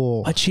of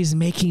people. But she's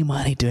making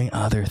money doing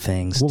other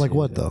things. Well, like too.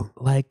 what, though?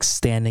 Like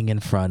standing in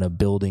front of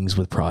buildings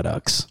with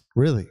products.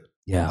 Really?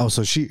 Yeah. Oh,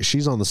 so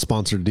she's on the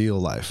sponsored deal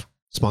life.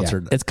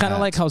 Sponsored. Yeah. It's kind of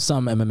ads. like how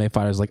some MMA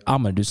fighters like,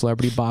 I'm gonna do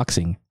celebrity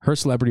boxing. Her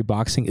celebrity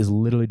boxing is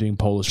literally doing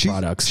Polish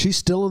products. She's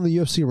still in the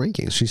UFC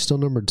rankings. She's still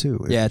number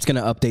 2. Yeah, it's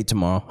gonna update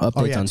tomorrow. Updates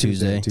Oh yeah, on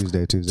Tuesday.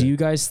 Tuesday. Do you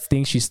guys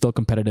think she's still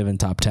competitive in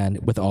top 10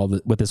 with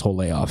with this whole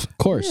layoff? Of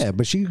course. Yeah,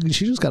 but she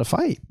just got to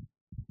fight.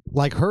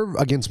 Like her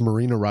against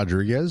Marina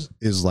Rodriguez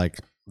is like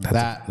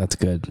That's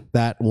good.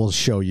 that will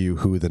show you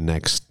who the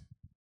next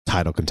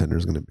title contender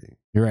is going to be.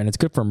 You're right. And it's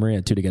good for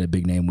Maria too to get a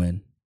big name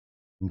win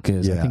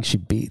because I Yeah. think she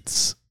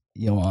beats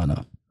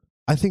Joanna.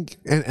 I think,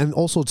 and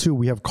also too,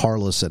 we have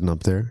Carla sitting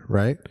up there,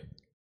 right?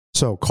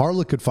 So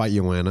Carla could fight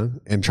Joanna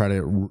and try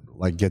to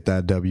like get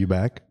that W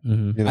back.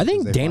 Mm-hmm. You know, I 'cause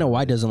think they Dana fought.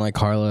 White doesn't like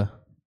Carla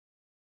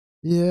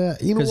Yeah,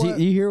 you know because what?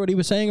 you hear what he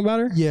was saying about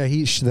her. Yeah,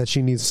 that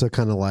she needs to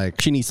kind of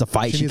like She needs to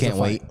fight. She needs to can't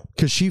wait.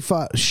 because she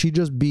fought. She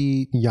just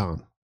beat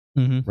Jan,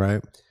 Mm-hmm.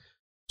 right?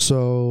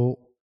 So,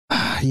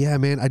 yeah,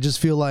 man, I just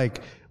feel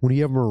like when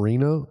you have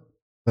Marina,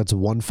 that's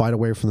one fight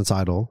away from the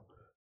title.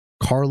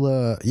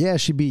 Carla, yeah,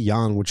 she beat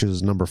Jan, which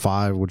is number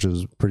 5, which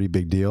is a pretty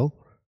big deal.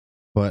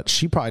 But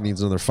she probably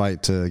needs another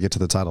fight to get to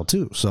the title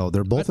too. So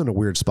they're both in a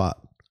weird spot.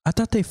 I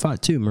thought they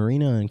fought too,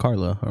 Marina and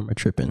Carla. Or am I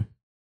tripping?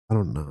 I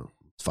don't know.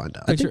 Let's find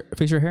out.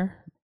 Fix your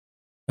hair.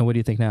 And what do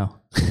you think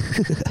now?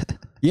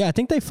 Yeah, I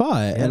think they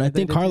fought, and I they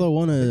think did Carlo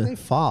won They a.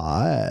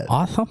 fought.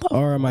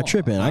 Or am I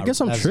tripping? I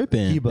guess I'm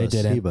tripping. Hebus. They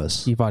didn't.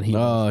 Hebus. He fought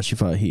Hebus. Oh, she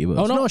fought Hebus.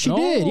 Oh, no, she no.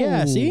 did.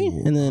 Yeah, see,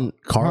 and then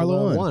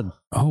Carlo won.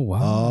 Oh wow.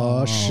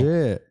 Oh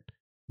shit.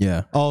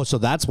 Yeah. Oh, so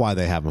that's why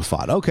they haven't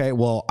fought. Okay,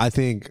 well, I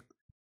think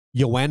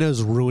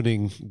Joanna's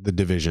ruining the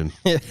division.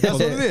 That's what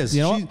it is.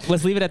 You know what?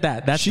 Let's leave it at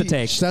that. That's the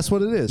take. That's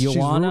what it is.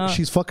 Joanna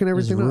She's fucking is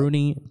everything up.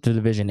 ruining the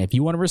division. If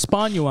you want to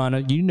respond,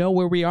 Joanna, you know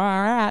where we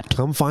are at.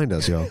 Come find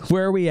us, yo.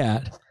 Where are we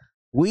at?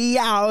 We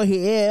out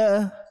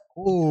here.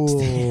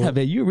 Yeah,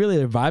 man, you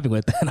really are vibing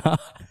with that, huh?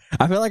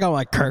 I feel like I'm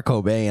like Kurt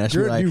Cobain. I should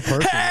You're be a like, new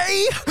person.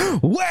 hey,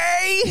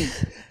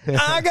 wait,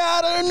 I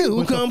got a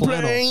new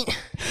complaint.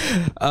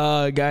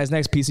 Guys,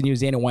 next piece of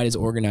news. Dana White is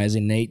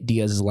organizing Nate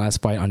Diaz's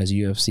last fight on his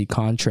UFC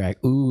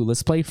contract. Ooh,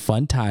 let's play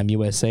Fun Time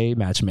USA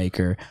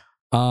matchmaker.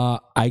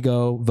 I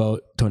go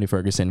vote Tony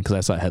Ferguson because I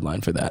saw a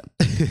headline for that.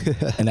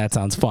 And that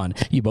sounds fun.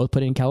 You both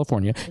put it in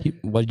California.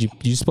 Did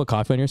you spill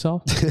coffee on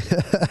yourself?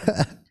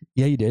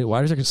 Yeah, you did.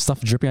 Why is there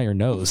stuff dripping out your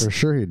nose? For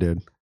sure he did.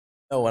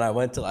 Oh, when I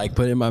went to like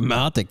put it in my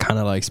mouth, it kind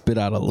of like spit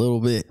out a little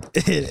bit.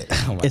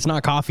 It's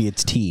not coffee,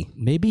 it's tea.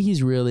 Maybe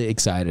he's really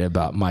excited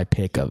about my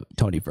pick of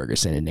Tony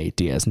Ferguson and Nate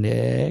Diaz.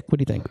 Nick, what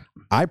do you think?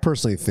 I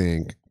personally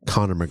think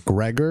Conor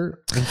McGregor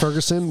and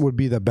Ferguson would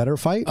be the better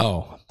fight.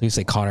 Oh, you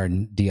say Conor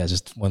and Diaz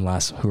just one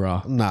last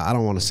hurrah. Nah, I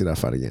don't want to see that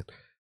fight again.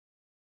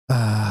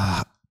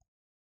 Come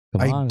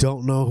I on.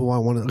 don't know who I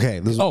want to.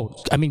 Okay.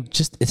 I mean,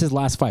 just it's his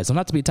last fight, so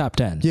not to be top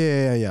 10.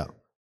 Yeah.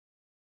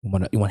 You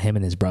want him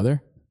and his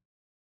brother?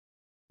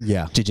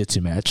 Yeah.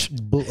 Jiu-jitsu match.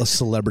 A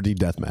celebrity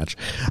death match.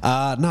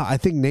 No, I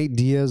think Nate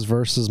Diaz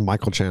versus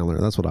Michael Chandler.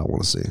 That's what I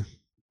want to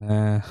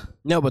see.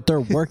 No, but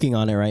they're working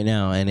on it right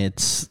now, and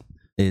it's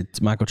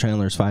Michael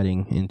Chandler's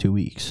fighting in 2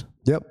 weeks.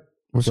 Yep.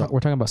 We're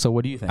talking about. So,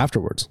 what do you think?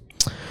 Afterwards.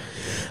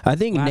 I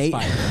think Last Nate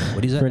fight.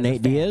 What do you for as a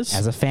Nate fan? Diaz.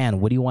 As a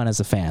fan, what do you want as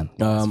a fan?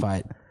 Last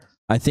fight.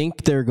 I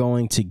think they're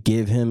going to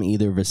give him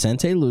either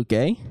Vicente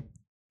Luque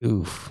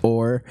Oof.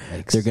 or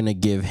Yikes. they're going to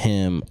give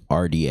him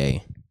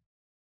RDA.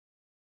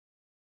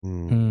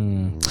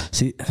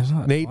 See, that's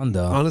not Nate, fun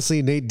though.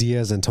 honestly, Nate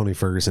Diaz and Tony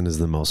Ferguson is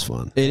the most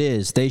fun. It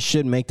is. They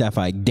should make that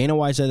fight. Dana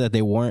White said that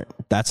they weren't.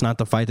 That's not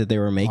the fight that they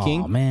were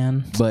making. Oh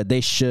man, But they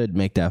should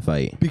make that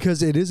fight.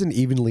 Because it is an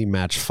evenly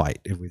matched fight,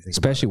 if we think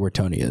especially where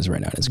Tony is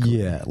right now in his about it.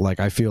 career. Yeah, like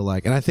I feel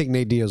like, and I think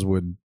Nate Diaz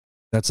would,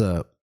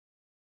 I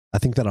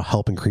think that'll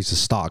help increase his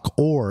stock.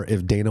 Or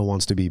if Dana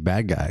wants to be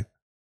bad guy,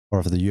 or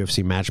if the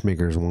UFC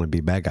matchmakers want to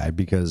be bad guy,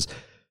 because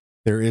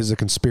there is a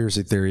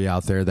conspiracy theory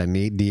out there that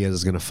Nate Diaz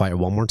is going to fight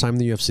one more time in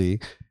the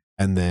UFC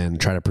and then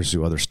try to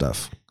pursue other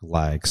stuff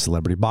like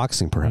celebrity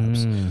boxing,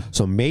 perhaps.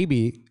 So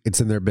maybe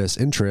it's in their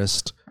best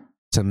interest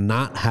to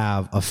not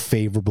have a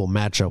favorable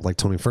matchup like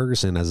Tony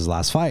Ferguson as his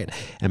last fight.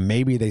 And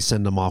maybe they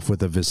send him off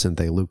with a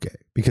Vicente Luque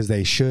because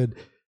they should.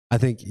 I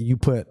think you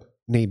put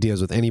Nate Diaz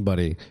with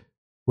anybody,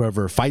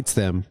 whoever fights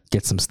them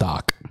Get some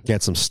stock.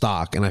 gets some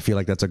stock. And I feel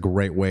like that's a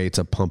great way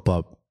to pump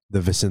up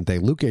the Vicente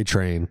Luque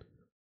train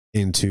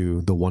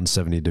into the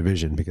 170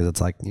 division because it's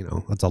like,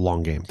 it's a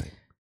long game thing.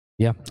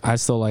 Yeah, I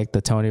still like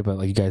the Tony, but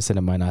like you guys said,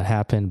 it might not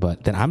happen.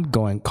 But then I'm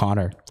going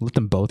Connor. Let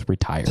them both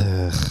retire.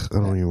 Ugh, I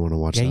don't even want to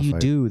watch Yeah, that you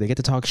fight. do. They get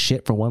to talk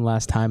shit for one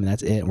last time, and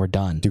that's it. And we're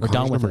done. Dude, we're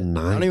done Connor's with it. number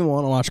I don't 9. even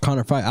want to watch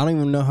Conor fight. I don't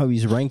even know how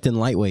he's ranked in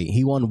lightweight.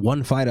 He won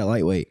one fight at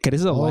lightweight. Okay,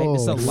 this is a light.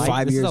 This is a Oh, light.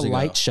 5 This is years a ago.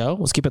 light show.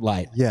 Let's keep it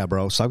light. Yeah,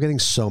 bro. Stop getting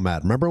so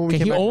mad. Remember when we Okay,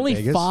 came he back from only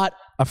Vegas? fought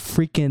a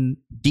freaking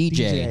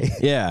DJ.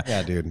 Yeah.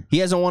 Yeah, dude. He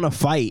hasn't won a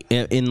fight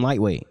in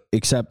lightweight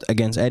except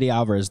against Eddie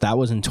Alvarez. That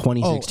was in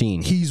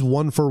 2016. He's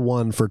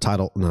 1-for-1 for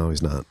title. No,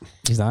 he's not.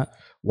 He's not.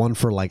 1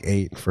 for like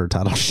 8 for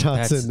title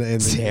shots That's in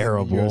the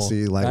terrible.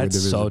 UFC lightweight That's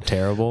division. so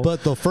terrible.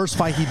 But the first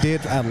fight he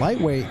did at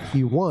lightweight,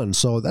 he won.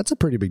 So that's a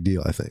pretty big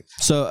deal, I think.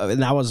 So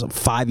and that was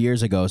 5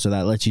 years ago. So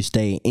that lets you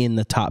stay in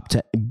the top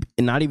 10.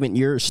 Not even,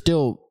 you're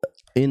still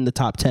in the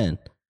top 10.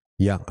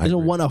 Yeah, He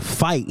hasn't won a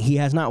fight. He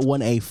has not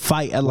won a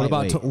fight at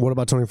lightweight. What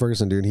about Tony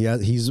Ferguson, dude?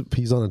 He's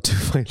on a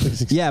 2-fight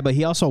losing. Yeah, but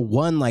he also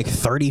won like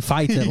 30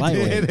 fights at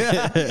lightweight.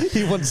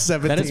 He won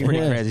 17. that is pretty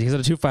crazy. He's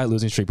on a 2-fight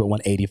losing streak, but won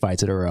 80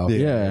 fights in a row.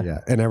 Yeah.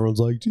 And everyone's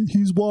like,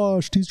 he's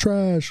washed. He's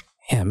trash.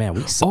 Yeah, man.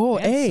 We suck. Oh,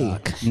 Man, hey.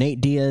 suck.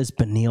 Nate Diaz,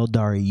 Beneil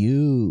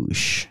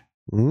Dariush.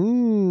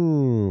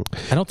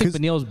 I don't think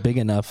Benil's big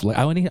enough. Like,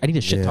 I need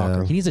a shit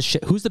talker. He needs a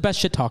shit. Who's the best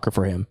shit talker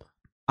for him?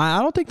 I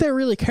don't think they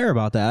really care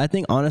about that. I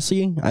think,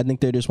 honestly,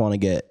 they just want to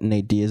get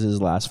Nate Diaz's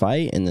last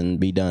fight and then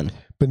be done.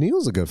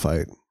 Benil's a good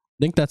fight. I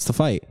think that's the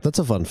fight. That's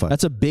a fun fight.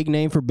 That's a big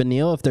name for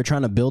Beneil. If they're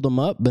trying to build him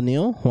up,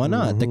 Beneil, why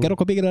not? Te quiero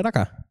conmigo de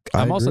acá.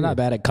 I'm also agree. not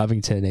bad at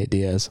Covington, Nate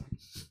Diaz.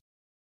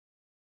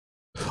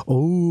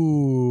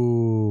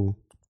 Oh.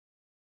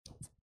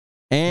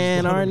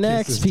 And One our of the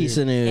next pieces, piece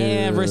of news.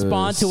 And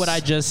respond to what I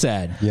just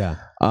said. Yeah.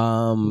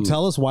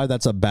 Tell us why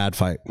that's a bad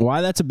fight.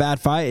 Why that's a bad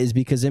fight is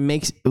because it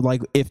makes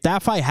like if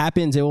that fight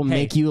happens, it will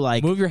make you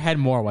like move your head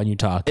more when you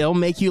talk. It'll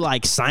make you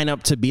like sign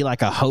up to be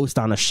like a host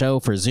on a show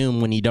for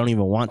Zoom when you don't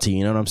even want to.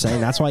 You know what I'm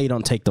saying? That's why you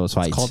don't take those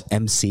fights. It's called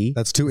MC.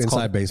 That's too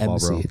inside baseball,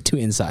 bro. Too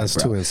inside. That's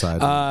bro. too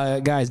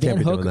inside. Guys, Dan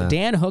be doing Hooker, that.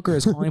 Dan Hooker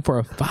is calling for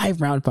a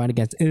 5-round fight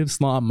against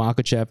Islam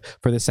Makhachev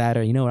for this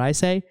Saturday. You know what I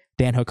say?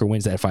 Dan Hooker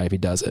wins that fight if he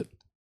does it.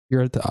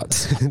 Your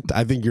thoughts?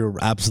 I think you're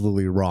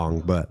absolutely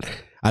wrong, but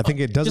I think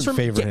it doesn't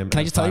favor him. Can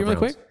I just tell you really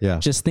quick? Yeah.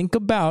 Just think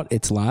about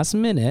it's last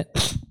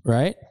minute,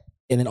 right?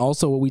 And then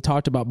also what we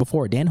talked about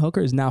before. Dan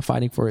Hooker is now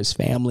fighting for his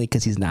family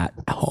because he's not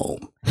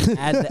home.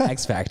 Add the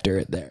X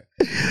factor there.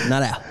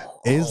 Not at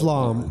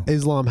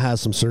Islam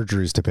has some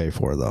surgeries to pay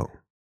for, though.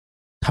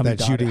 How many,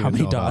 That you didn't how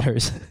many know about.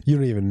 daughters? You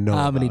don't even know.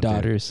 How many about,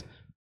 dude. daughters?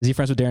 Is he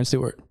friends with Darren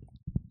Stewart?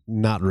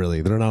 Not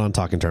really. They're not on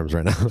talking terms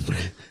right now.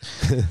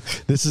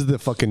 This is the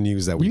fucking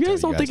news that we. You tell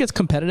guys don't think it's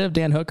competitive,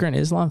 Dan Hooker and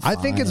Islam? I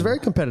think it's Fine. very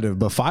competitive,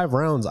 but 5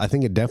 rounds, I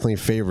think it definitely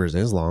favors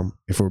Islam.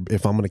 If I'm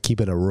going to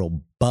keep it a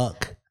real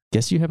buck.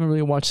 Guess you haven't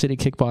really watched City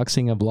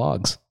Kickboxing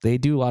vlogs. They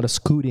do a lot of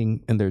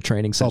scooting in their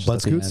training sessions. butt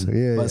at the scoots? end.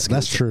 Yeah, Butt yeah. scoots.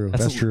 That's true.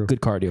 That's a true.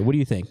 Good cardio. What do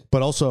you think?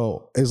 But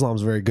also,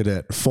 Islam's very good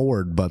at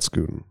forward butt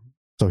scooting.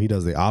 So he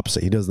does the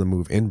opposite. He does the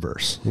move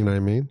inverse. You know what I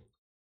mean?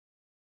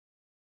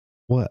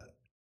 What?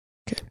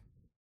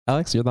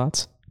 Alex, your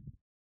thoughts?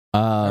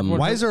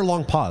 Why is there a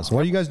long pause?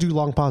 Why do you guys do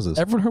long pauses?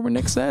 Everyone heard what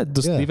Nick said.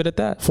 Just Yeah. leave it at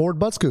that. Forward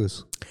butt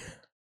scoots.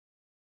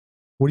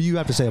 What do you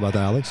have to say about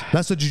that, Alex?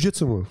 That's a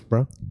jiu-jitsu move,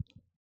 bro.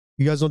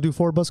 You guys don't do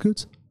forward butt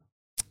scoots?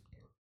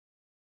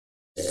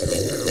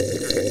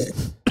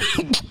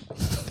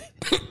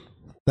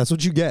 That's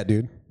what you get,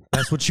 dude.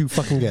 That's what you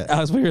fucking get.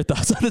 Alex, what are your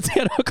thoughts on the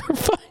Dan Hooker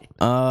fight?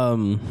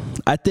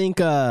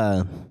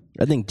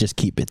 I think just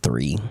keep it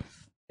 3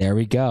 There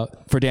we go.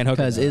 For Dan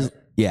Hooker. because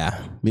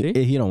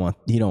he don't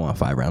want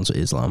 5 rounds with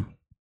Islam.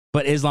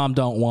 But Islam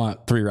don't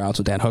want 3 rounds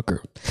with Dan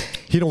Hooker.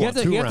 He don't You want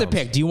have, to, 2 you have to rounds.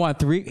 pick. Do you want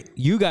 3?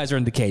 You guys are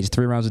in the cage.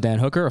 3 rounds with Dan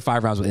Hooker or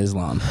 5 rounds with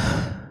Islam?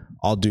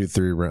 I'll do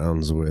 3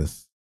 rounds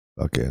with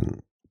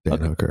fucking Dan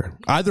Hooker.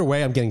 Either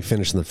way, I'm getting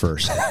finished in the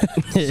first.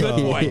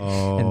 Good point.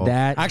 And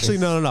that Actually,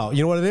 is- no.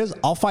 You know what it is?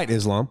 I'll fight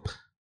Islam.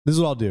 This is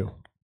what I'll do.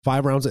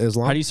 5 rounds of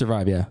Islam. How do you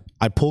survive? Yeah.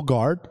 I pull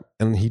guard,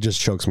 and he just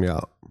chokes me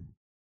out.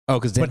 Oh,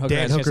 because Dan Hooker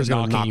has a chance of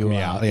gonna knocking you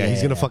out. Yeah,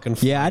 he's gonna fucking.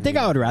 Yeah, I think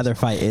I would rather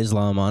fight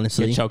Islam,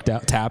 honestly. Get choked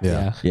out, tapped.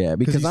 Yeah. Yeah. Yeah,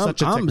 because he's I'm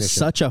such a technician.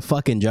 such a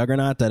fucking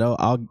juggernaut that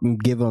I'll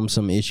give him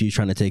some issues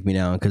trying to take me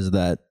down because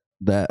that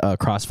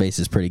crossface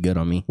is pretty good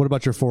on me. What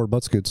about your forward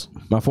butt scoots?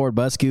 My forward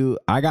butt scoot,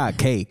 I got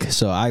cake,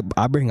 so I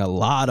bring a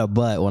lot of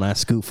butt when I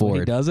scoot When he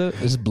forward. does it,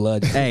 there's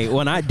blood. Hey,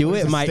 when I do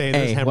it, my stain,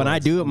 there's when I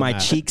do it, hemorrhoids my on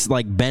that. cheeks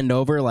like bend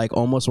over, like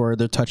almost where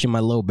they're touching my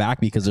low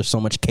back because there's so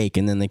much cake,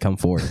 and then they come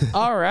forward.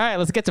 All right,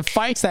 let's get to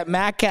fights that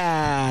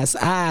Macas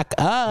act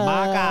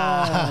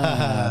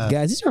up.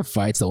 Guys, these are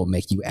fights that will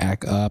make you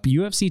act up.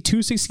 UFC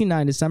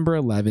 269, December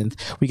 11th.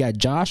 We got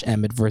Josh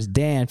Emmett versus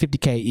Dan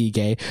 50K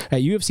Ige.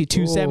 At UFC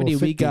 270,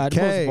 we got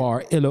 50K. Movsar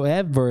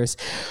Iloev versus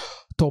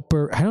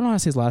Topper. I don't know how to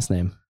say his last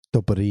name.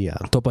 Toparia.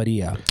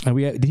 And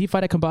did he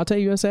fight at Combate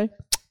USA?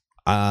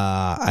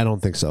 I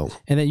don't think so.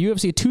 And then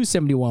UFC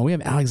 271, we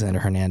have Alexander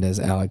Hernandez,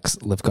 Alex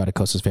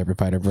Lifkadakosa's favorite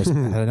fighter, versus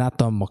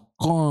Renato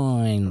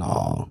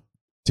Moicano.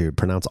 Dude,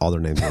 pronounce all their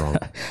names wrong.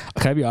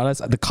 Can I be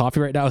honest? The coffee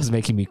right now is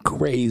making me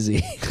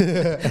crazy.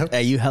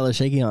 Hey, you hella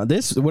shaking on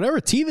this.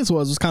 Whatever tea this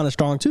was kind of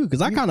strong too,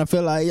 because I kind of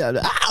feel like,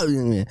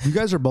 You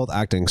guys are both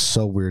acting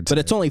so weird. but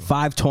it's only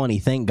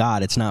 5:20. Thank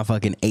God it's not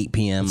fucking 8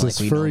 p.m. it's like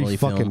this we furry normally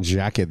fucking film.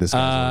 jacket this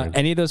guy's wearing.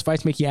 Any of those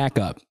fights make you act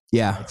up?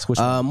 Yeah. which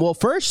one? Well,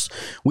 first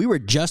we were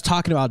just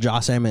talking about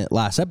Josh Emmett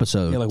last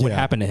episode. Yeah, like what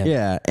happened to him?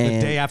 Yeah, The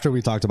and day after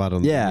we talked about it.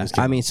 On the yeah, news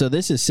came I mean, so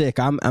this is sick.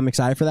 I'm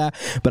excited for that,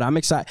 but I'm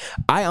excited.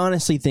 I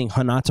honestly think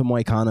Renato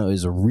Moicano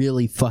is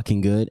really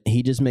fucking good.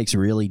 He just makes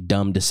really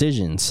dumb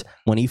decisions.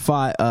 When he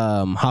fought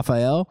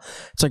Rafael,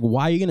 it's like,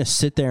 why are you gonna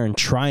sit there and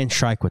try and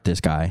strike with this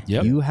guy?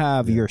 Yep.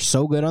 You're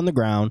so good on the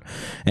ground,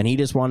 and he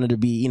just wanted to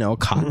be,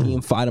 cocky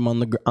and fight him on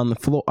the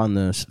floor, on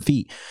the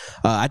feet.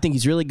 I think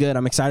he's really good.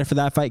 I'm excited for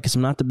that fight because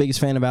I'm not the biggest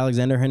fan of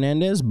Alexander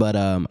Hernandez, but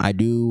I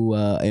do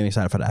am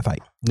excited for that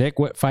fight. Nick,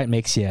 what fight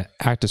makes you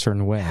act a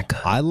certain way?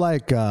 I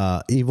like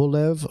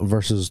Ivolev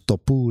versus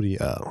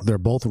Topuria. They're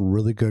both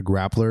really good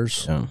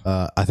grapplers.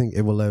 Yeah. I think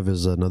Ivolev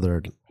is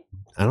another.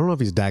 I don't know if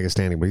he's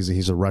Dagestani, but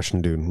he's a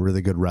Russian dude.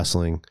 Really good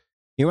wrestling.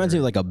 He reminds me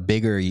of like a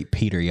bigger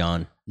Peter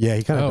Yan. Yeah,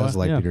 he kind of Oh, does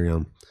like yeah. Peter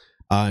Young.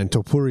 And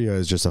Topuria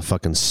is just a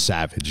fucking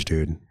savage,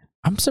 dude.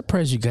 I'm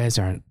surprised you guys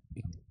aren't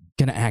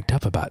gonna act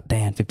up about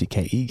Dan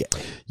 50K Ige.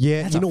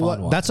 Yeah, That's you a know fun what?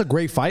 one. That's a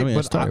great fight. I mean, I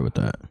but started with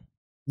that.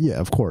 yeah,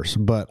 of course.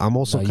 But I'm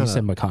also No, you kind said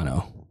of.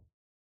 Moicano.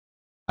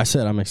 I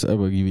said I'm excited.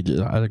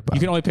 I like You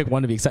can only pick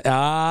one to be excited.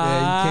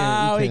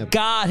 Ah, you we can't.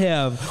 got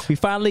him. We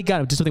finally got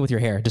him. Do something with your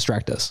hair.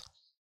 Distract us.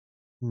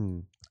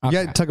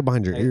 Yeah, tuck it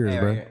behind your ears,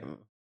 bro.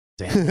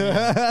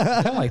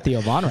 I feel like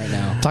Theo Vaughn right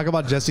now. Talk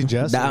about Jesse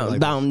Jess. down,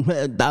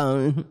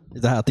 down.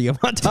 Is that how Theo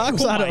Von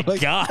talks? Oh I my don't like.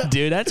 god,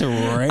 dude, that's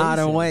racist. I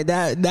don't wait.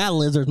 That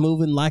lizard's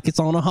moving like it's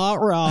on a hot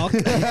rock.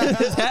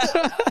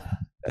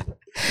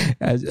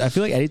 I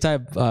feel like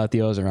anytime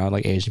Theo's around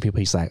like Asian people,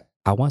 he's like,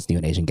 I once knew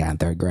an Asian guy in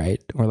third grade.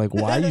 We're like,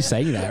 why are you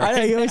saying that? I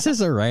know, he always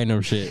says a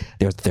random shit.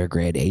 There's a third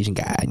grade Asian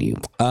guy I knew.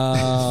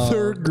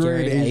 Third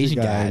grade Asian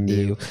guy I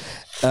knew.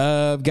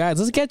 Guys,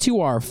 let's get to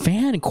our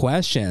fan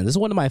questions. This is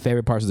one of my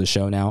favorite parts of the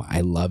show now.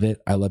 I love it.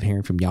 I love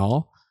hearing from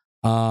y'all.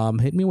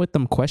 Hit me with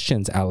them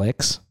questions,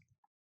 Alex.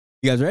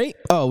 You guys ready?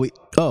 Oh,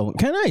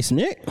 kind of nice,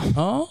 Nick.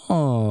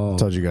 Oh.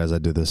 Told you guys I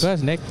did this. Go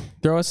ahead, Nick.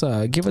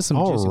 Give us some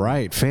All juicy-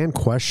 right, fan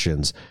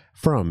questions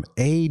from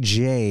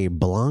AJ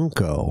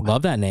Blanco.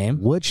 Love that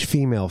name. Which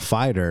female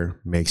fighter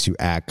makes you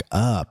act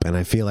up? And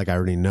I feel like I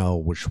already know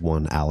which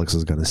one Alex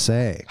is going to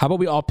say. How about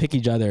we all pick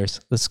each other's?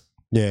 Let's.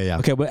 Yeah.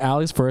 Okay, but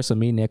Alex first, and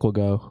me, Nick will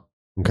go.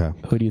 Okay.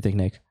 Who do you think,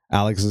 Nick?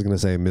 Alex is going to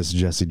say Miss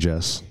Jessie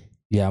Jess.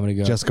 Yeah, I'm gonna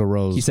go. Jessica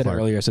Rose. He said Clark.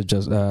 it earlier, so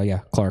just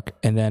Clark.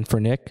 And then for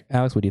Nick,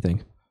 Alex, what do you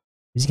think?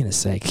 Who's he gonna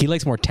say? He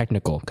likes more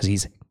technical because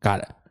he's got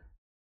it.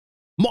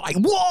 My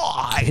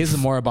why? His is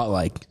more about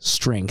like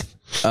strength.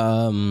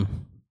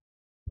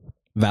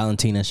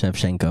 Valentina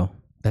Shevchenko.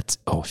 That's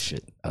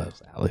shit.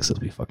 Alex will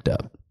be fucked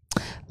up.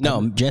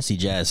 No, Jessie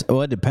Jess.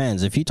 Well, it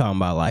depends. If you're talking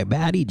about like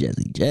baddie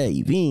Jessie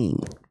J. Ving.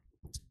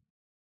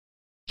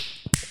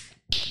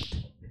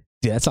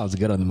 Yeah, that sounds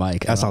good on the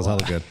mic. That sounds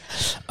hella good.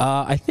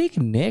 I think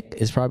Nick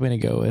is probably gonna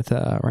go with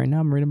right now.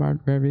 I'm reading about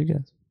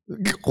Rodriguez.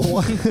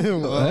 What?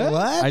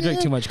 I drank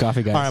too much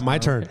coffee, guys. All right, my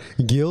turn.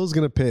 Gil's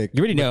going to pick. You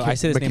already know. I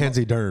said his name.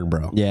 Mackenzie Dern,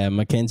 bro. Yeah,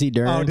 Mackenzie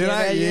Dern. Oh, did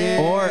I?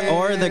 Yeah.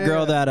 Or the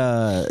girl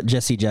that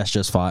Jessie Jess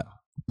just fought.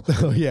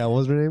 Oh, yeah. What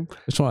was her name?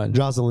 Which one?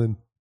 Jocelyn.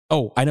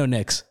 Oh, I know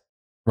Nick's.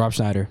 Rob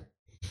Schneider.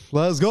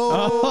 Let's go.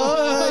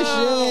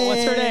 Oh,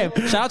 what's her name?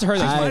 Shout out to her.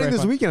 She's That's fighting very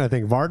this fun. weekend, I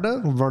think.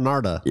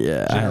 Varnarda.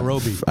 Yeah,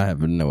 I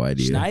have no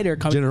idea. Schneider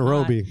comes. Jenna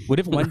Roby. What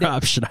if one day?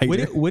 Rob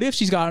Schneider. What if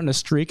she's got on a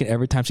streak and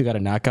every time she got a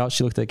knockout,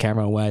 she looked at the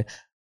camera and went,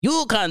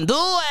 "You can do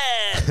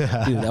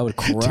it, dude." That would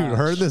crush. Dude,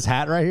 her in this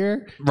hat right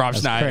here. Rob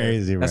That's Schneider.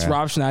 crazy, That's man.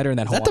 Rob Schneider and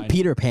that Is that the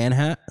Peter Pan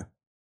hat?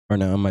 Or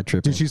no, am I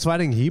tripping? Dude, she's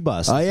fighting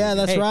Hebus. Oh yeah,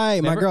 that's right.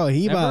 My girl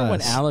Remember when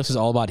Hebus. Alex was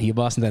all about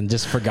Hebus and then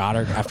just forgot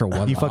her after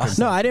one He loss? fucking-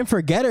 No, I didn't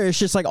forget her. It's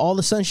just like all of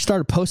a sudden she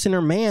started posting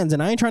her mans,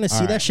 and I ain't trying to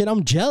see that shit.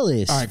 I'm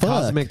jealous. All right, Fuck.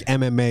 Cosmic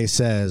MMA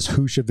says,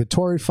 who should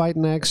Vittori fight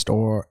next,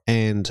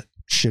 and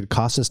should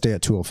Costa stay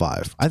at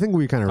 205? I think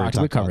we kind of already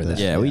we talked about covered this.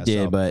 that. Yeah, we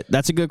did, so- but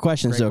that's a good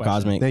question, still,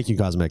 Cosmic. Thank you,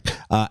 Cosmic.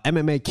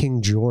 MMA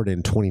King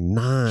Jordan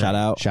 29. Shout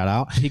out. Shout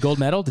out. He gold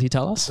medal? Did he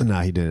tell us? No,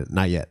 he didn't.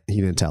 Not yet. He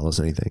didn't tell us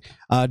anything.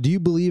 Do you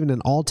believe in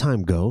an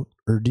all-time GOAT,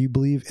 or do you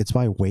believe it's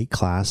by weight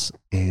class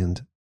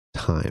and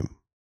time?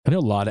 I know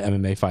a lot of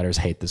MMA fighters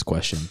hate this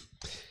question.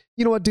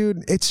 You know what,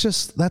 dude? It's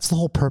just, that's the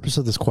whole purpose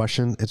of this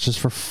question. It's just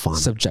for fun.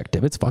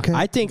 Subjective. It's fun. Okay.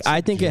 I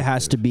think it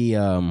has to be.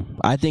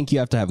 I think you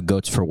have to have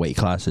goats for weight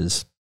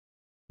classes.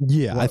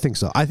 Yeah, I think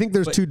so. I think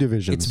there's But two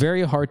divisions. It's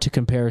very hard to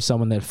compare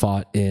someone that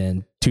fought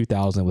in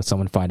 2000 with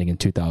someone fighting in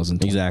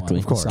 2000. Exactly.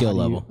 Of course. Skill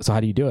level. So how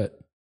do you do it?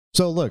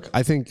 So look,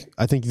 I think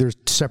there's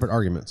separate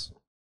arguments.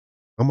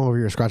 I'm over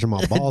here scratching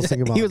my balls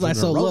thinking about He was like,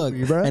 Gina so look,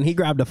 Roby, bruh. and he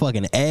grabbed a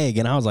fucking egg,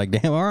 and I was like,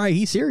 damn, all right,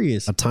 he's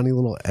serious. A tiny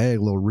little egg,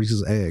 little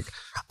Reese's egg.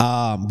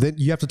 Then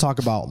you have to talk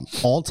about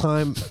all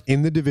time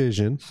in the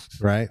division,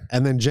 right?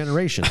 And then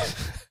generation.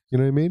 You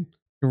know what I mean?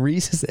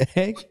 Reese's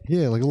egg?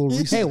 Yeah, like a little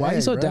Reese's Hey, why are you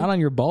egg, so right? down on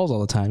your balls all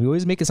the time? You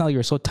always make it sound like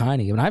you're so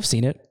tiny. When I've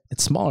seen it,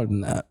 it's smaller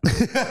than that.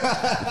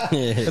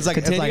 It's like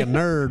a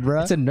nerd,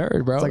 bro. It's a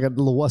nerd, bro. It's like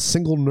a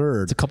single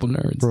nerd. It's a couple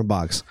nerds. from a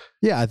box.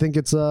 Yeah, I think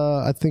it's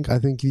I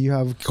think you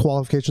have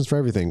qualifications for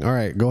everything. All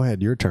right, go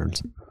ahead. Your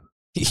turns.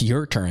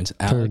 Your turns,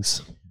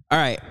 Alex. All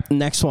right,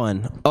 next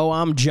one.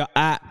 I'm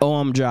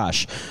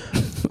Josh.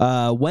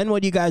 When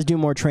would you guys do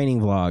more training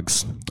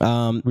vlogs?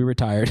 We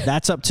retired.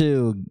 That's up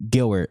to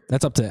Gilbert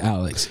That's up to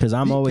Alex. because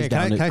I'm always can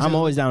I- down. can I say I'm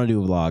always down to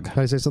do a vlog.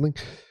 Can I say something?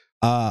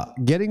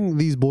 Getting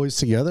these boys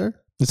together,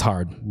 It's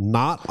hard.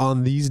 not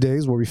on these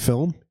days where we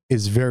film,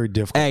 is very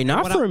difficult. Hey,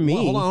 not for me.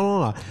 Hold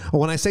on.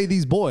 When I say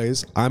these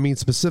boys, I mean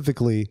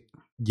specifically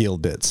Gil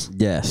Bits.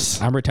 Yes.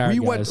 I'm retired,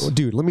 We guys. went,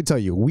 dude. Let me tell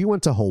you, we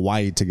went to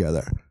Hawaii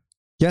together.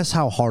 Guess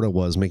how hard it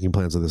was making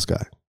plans with this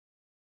guy,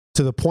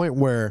 to the point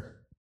where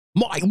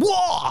my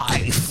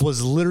wife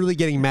was literally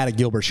getting mad at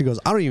Gilbert. She goes,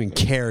 "I don't even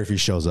care if he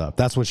shows up."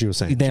 That's what she was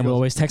saying. Then She we'll goes,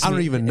 always text I me.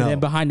 don't even know. And then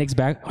behind Nick's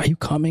back, are you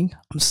coming?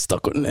 I'm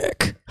stuck with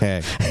Nick.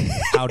 Hey,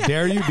 how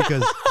dare you?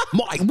 Because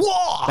My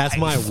wife. that's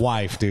my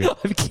wife, dude.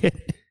 I'm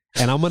kidding.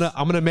 And I'm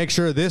gonna make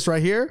sure this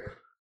right here,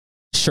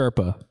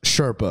 Sherpa.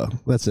 Sherpa.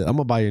 That's it. I'm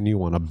gonna buy you a new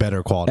one, a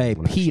better quality. Hey,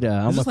 one. PETA,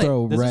 I'm gonna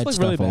throw red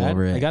stuff all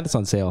over I it. got this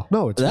on sale.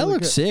 No, it's That really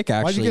looks good. sick,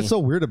 Why'd you actually. get so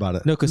weird about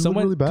it? No, because Does it look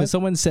someone really bad?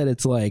 someone said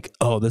it's like,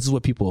 oh, this is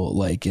what people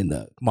like in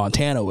the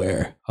Montana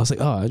wear. I was like,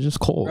 oh, it's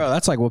just cold. Bro,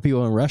 that's like what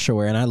people in Russia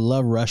wear, and I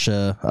love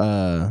Russia.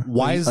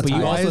 Why is But you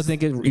why also is-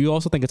 think you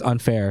also think it's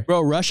unfair.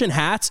 Bro, Russian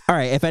hats. All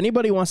right, if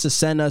anybody wants to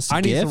send us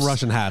I need gifts, some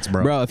Russian hats,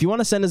 bro. Bro, if you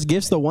want to send us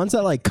gifts, the ones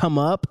that like come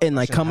up and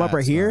like come up right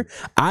hats, here,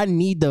 I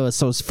need those.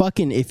 So it's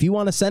fucking. If you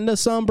want to send us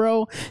some,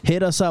 bro,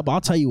 hit us up. I'll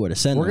tell you where to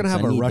send. We're gonna them,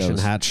 have 'cause a I need Russian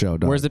those. hat show.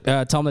 Dog. Where's the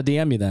tell them to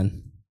DM me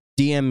then?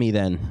 DM me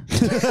then.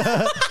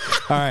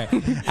 All right,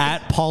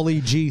 at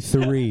Pauly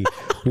G3.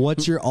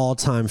 What's your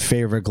all-time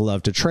favorite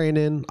glove to train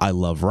in? I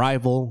love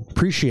Rival.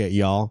 Appreciate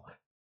y'all.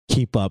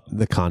 Keep up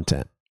the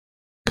content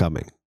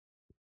coming.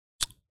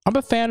 I'm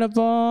a fan of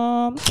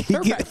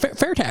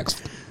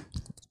Fairtex.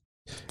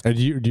 And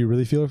do you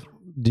really feel?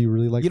 Do you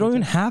really like? You don't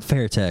even have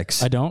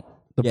Fairtex. I don't.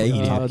 Yeah,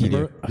 you do. You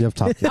do. You have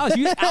top.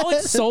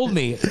 Alex sold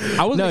me.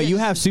 No, you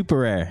have super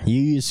rare.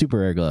 You use super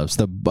rare gloves,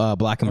 the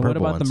black and What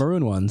purple about ones. the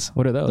maroon ones?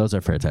 What are those? Those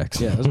are Fairtex.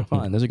 Yeah, those are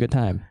fun. Those are a good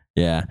time.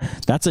 Yeah,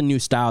 that's a new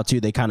style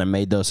too. They kind of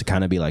made those to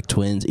kind of be like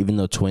Twins, even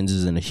though Twins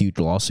is in a huge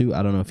lawsuit.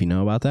 I don't know if you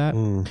know about that.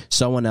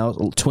 Someone else,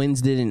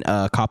 Twins didn't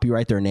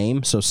copyright their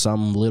name, so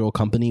some little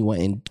company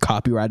went and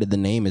copyrighted the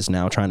name. Is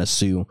now trying to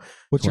sue.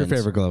 What's Twins. your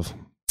favorite glove?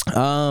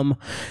 I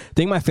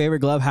think my favorite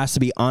glove has to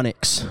be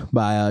Onyx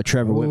by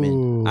Trevor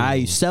Whitman.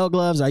 I sell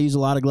gloves. I use a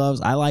lot of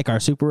gloves. I like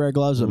our super rare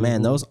gloves, but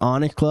man, those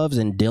Onyx gloves,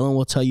 and Dylan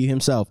will tell you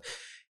himself,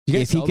 You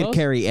guys if he sell could those?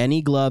 carry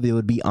any glove, it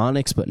would be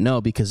Onyx, but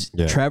no, because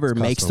Trevor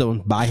makes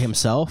them by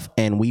himself,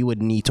 and we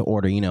would need to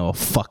order, a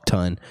fuck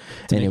ton,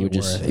 and it would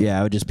just,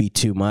 it would just be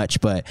too much.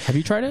 But Have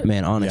you tried it?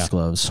 man, Onyx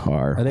gloves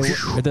are.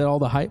 Are they all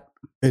the hype?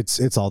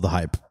 It's all the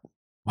hype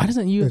Why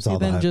doesn't It's all UFC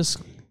the then hype. just?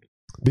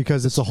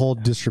 because it's a whole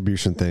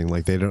distribution thing.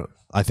 Like they don't.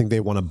 I think they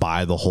want to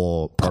buy the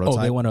whole prototype.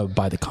 Oh, they want to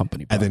buy the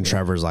company. and then probably.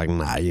 Trevor's like,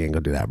 nah, you ain't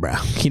gonna do that, bro.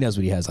 He knows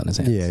what he has on his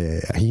hands.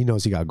 Yeah. He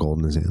knows he got gold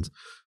in his hands.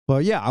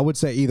 But yeah, I would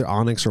say either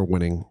Onyx or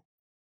Winning.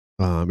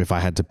 If I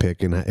had to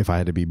pick and if I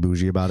had to be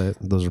bougie about it,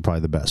 those are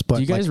probably the best. But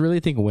Do you guys really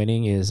think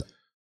winning is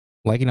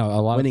like a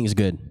lot? Winning is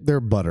good.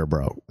 they're butter,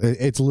 bro.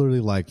 It's literally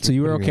like. So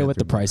you were you're okay gonna with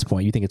have the to- price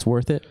point? You think it's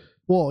worth it?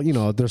 Well,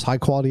 there's high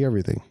quality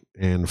everything,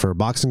 and for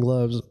boxing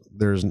gloves,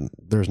 there's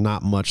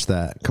not much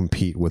that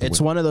compete with.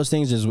 It's Winning. one of those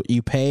things is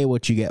you pay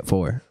what you get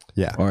for.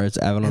 Yeah. Or it's,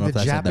 I don't know And if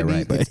the I said that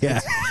right, but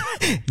Japanese-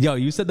 yeah. Yo,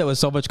 you said that with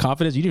so much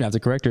confidence. You didn't have to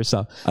correct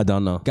yourself, I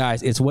don't know.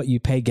 guys. It's what you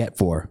pay get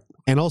for.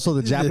 And also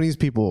the Japanese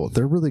people,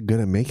 they're really good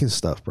at making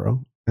stuff,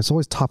 bro. It's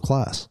always top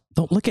class.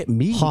 Don't look at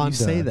me when Honda,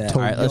 you say that. Toyota,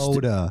 All right,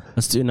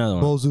 let's do another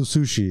one. Mozu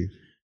Sushi.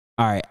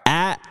 All right,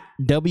 at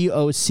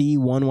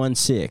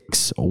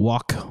WOC116,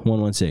 walk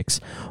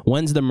 116.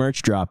 When's the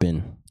merch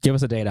dropping? Give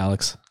us a date,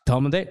 Alex. Tell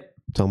them a date.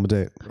 Tell them a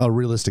date. A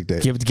realistic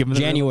date. Give them the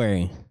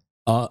January.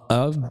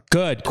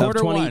 Good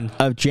quarter one.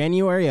 Of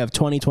January of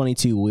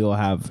 2022, we will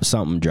have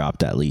something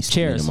dropped at least.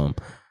 Cheers. Minimum.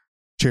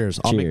 Cheers.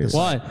 I'll make Cheers. this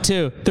 1,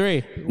 2,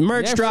 3.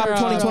 Merch Yes, drop sir.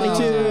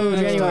 2022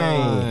 January.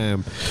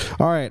 time.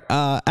 All right.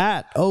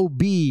 At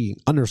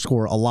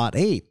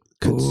OB_allot8.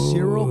 Could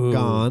Cyril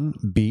Gahn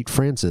beat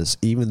Francis,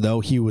 even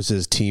though he was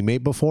his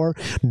teammate before?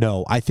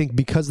 No, I think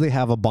because they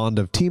have a bond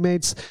of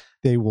teammates,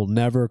 they will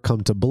never come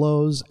to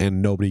blows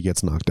and nobody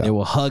gets knocked out. They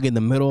will hug in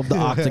the middle of the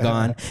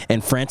octagon,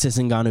 and Francis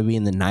Ngannou,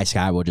 being the nice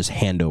guy, will just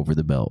hand over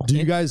the belt. Do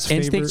you guys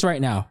favor Instincts right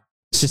now.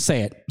 Just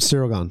say it.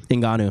 Cyril Gahn?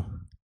 Ngannou.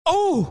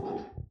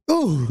 Oh,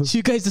 Ooh. so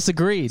you guys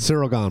disagreed.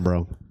 Cyril Gahn,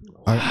 bro.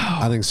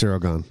 I think Cyril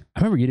Gahn. I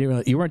remember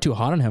you weren't too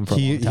hot on him for a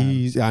long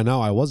time. I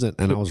know I wasn't,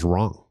 and I was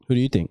wrong. Who do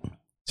you think?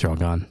 Cyril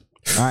gone.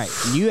 All right,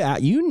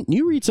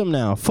 you read some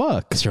now.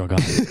 Fuck. Cyril gone.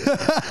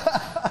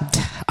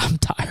 I'm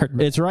tired,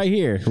 man. It's right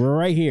here. We're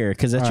right here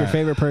because that's your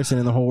favorite person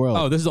in the whole world.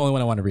 Oh, this is the only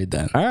one I want to read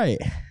then. All right.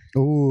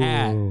 Ooh.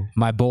 At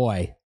my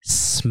boy,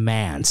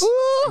 Smance.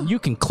 You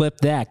can clip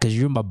that because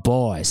you're my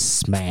boy,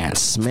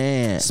 Smance.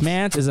 Man.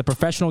 Smance is a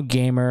professional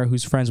gamer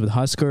who's friends with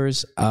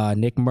Huskers,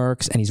 Nick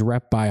Merckx, and he's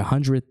repped by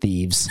 100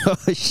 Thieves. Oh,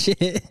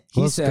 shit.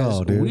 He Let's says,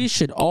 go, dude. we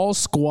should all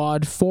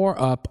squad 4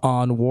 up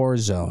on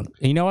Warzone.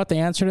 And you know what the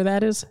answer to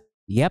that is?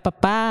 Yep,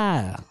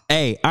 papa.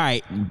 Hey, all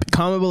right.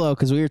 Comment below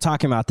because we were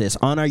talking about this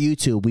on our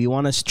YouTube. We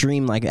want to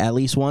stream like at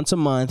least once a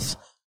month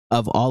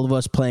of all of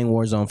us playing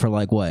Warzone for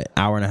like what,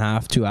 hour and a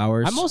half, 2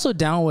 hours. I'm also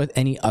down with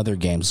any other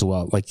games as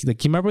well. Like you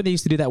remember they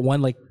used to do that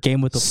one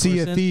game with the Sea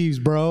of person? Thieves,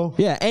 bro.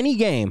 yeah, any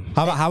game.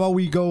 How about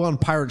we go on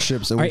pirate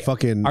ships and we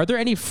fucking Are there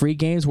any free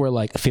games where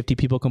like 50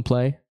 people can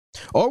play?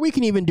 Or we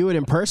can even do it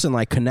in person,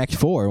 like Connect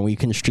 4, and we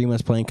can stream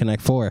us playing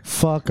Connect 4.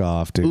 fuck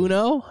off, dude?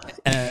 Uno?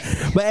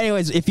 But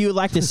anyways, if you would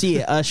like to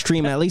see us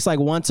stream at least like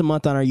once a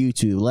month on our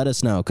YouTube, let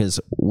us know because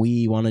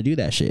we want to do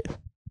that shit.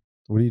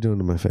 What are you doing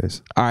to my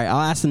face? All right,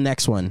 I'll ask the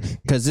next one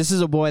because this is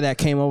a boy that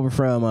came over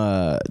from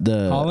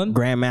the Holland?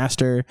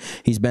 Grandmaster.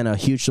 He's been a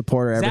huge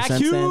supporter ever Zach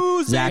since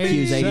Hughes, then. Zach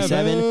Hughes,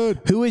 87.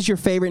 Who is your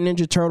favorite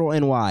Ninja Turtle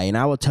and why? And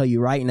I will tell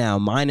you right now,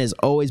 mine has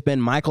always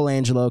been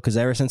Michelangelo because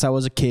ever since I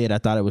was a kid, I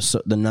thought it was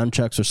the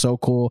nunchucks were so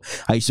cool.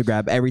 I used to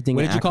grab everything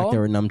What and did you act call like they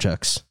were them?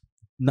 nunchucks.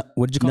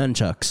 What did you call it?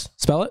 Nunchucks.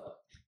 Spell it?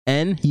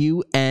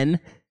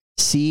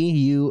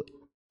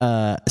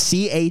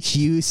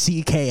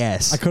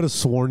 NUNCHUCKS. I could have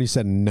sworn he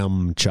said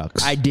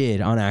nunchucks. I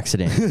did on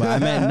accident, but I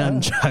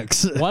meant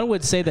nunchucks. One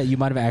would say that you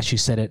might have actually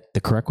said it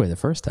the correct way the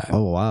first time.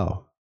 Oh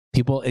wow.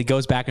 People, it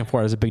goes back and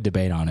forth. There's a big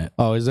debate on it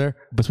Oh, is there?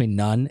 between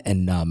nun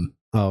and numb.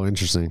 Oh,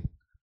 interesting.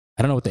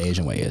 I don't know what the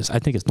Asian way is. I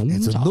think it's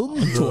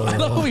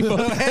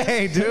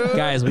Hey, dude.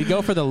 Guys, we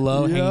go for the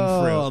low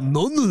hanging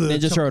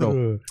Ninja Turtle.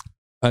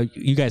 fruit.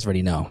 You guys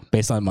already know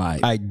based on my.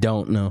 I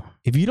don't know.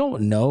 If you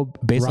don't know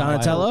based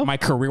Donatello? on my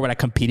career, what I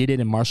competed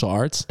in martial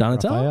arts.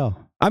 Donatello?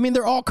 I mean,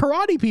 they're all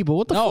karate people.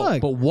 What the No,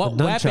 fuck? but what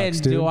The weapon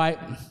nunchucks, do dude. I?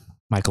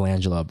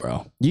 Michelangelo,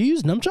 bro. You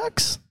use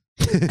nunchucks?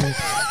 I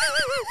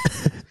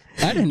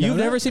didn't know. You've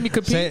that. never seen me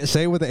compete?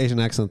 Say it with the Asian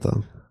accent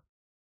though.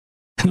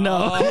 No.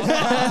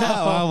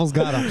 I almost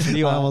got him.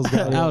 I almost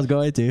got him. I was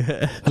going to.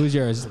 Who's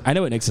yours? I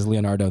know it Nick's is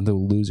Leonardo, the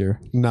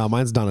loser. No,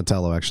 mine's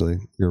Donatello. Actually,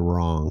 you're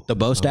wrong. The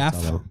bow staff.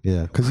 Donatello.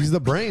 Yeah, because he's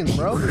the brains,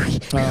 bro.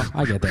 Oh,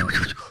 I get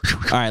that.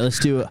 All right, let's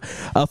do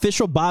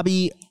official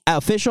 _Bobby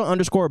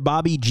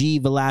G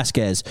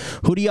Velasquez.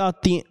 Who do y'all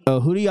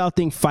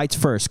think fights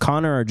first,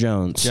 Connor or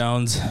Jones?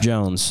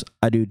 Jones.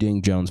 I do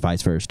think Jones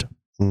fights first.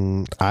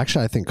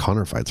 Actually, I think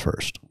Connor fights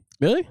first.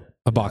 Really?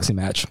 A boxing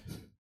match.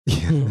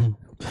 No,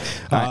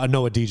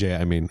 a DJ.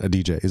 I mean, a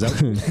DJ. Is that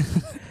what you mean?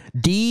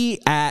 D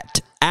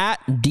at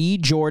D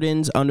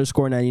Jordans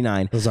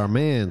 _99. Those are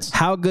mans.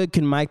 How good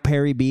can Mike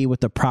Perry be with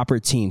the proper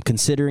team,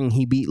 considering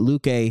he beat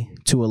Luque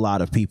to a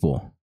lot of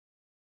people?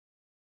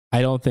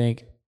 I don't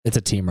think it's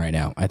a team right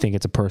now. I think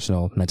it's a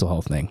personal mental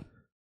health thing.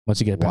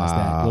 Once you get past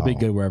that, you'll be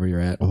good wherever you're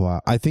at.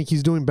 Wow. I think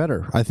he's doing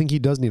better. I think he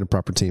does need a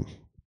proper team.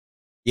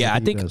 Yeah,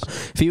 I think he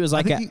does. if he was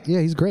like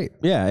he's great.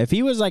 if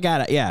he was like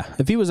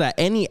if he was at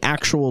any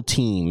actual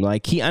team,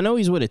 like I know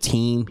he's with a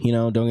team,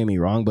 don't get me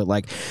wrong, but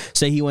like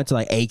say he went to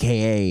like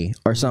AKA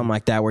or something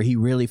like that where he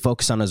really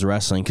focused on his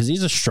wrestling because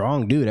he's a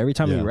strong dude. Every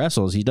time he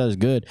wrestles, he does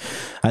good.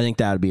 I think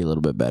that would be a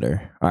little bit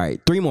better. All right,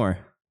 3 more.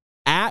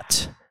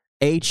 At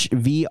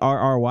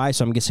HVRRY,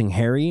 so I'm guessing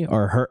Harry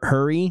or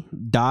Hurry.DIEM.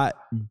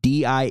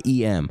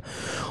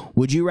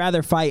 Would you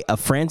rather fight a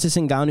Francis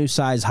Ngannou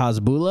size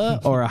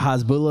Hasbulla or a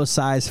Hasbulla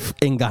size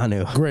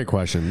Ngannou? Great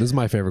question. This is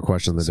my favorite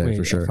question of the day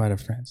for sure. Fight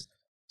of friends.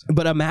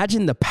 But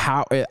imagine the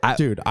power.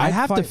 Dude, I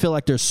have to feel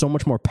like there's so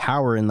much more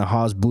power in the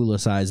Hasbulla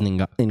size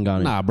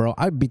Ngannou. Nah, bro.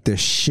 I beat the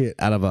shit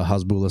out of a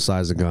Hasbulla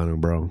size Ngannou,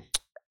 bro.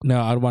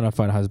 No, I'd want to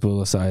fight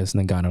Hasbulla size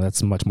Ngannou.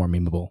 That's much more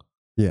memeable.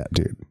 Yeah,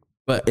 dude.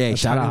 But hey,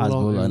 shout out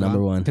Hasbulla,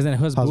 number one. Because then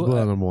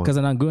Hasbulla number one. Because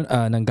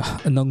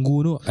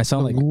Ngannou, I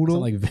sound like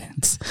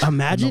Vince.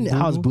 Imagine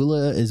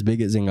Hasbulla as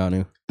big as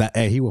Ngannou.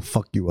 He will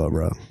fuck you up,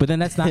 bro. But then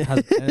that's not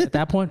at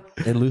that point.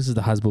 It loses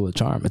the Hasbulla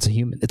charm. It's a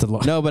human. It's a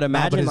no. But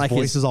imagine his like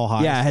voice is all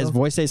high. Yeah, his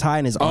voice stays high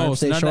and his arms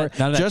stay short.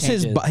 Just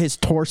his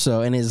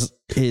torso and his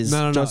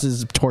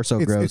torso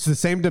grows. It's the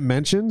same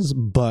dimensions,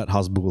 but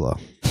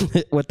Hasbulla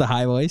with the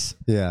high voice.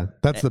 Yeah,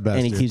 that's the best.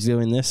 And he keeps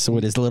doing this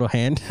with his little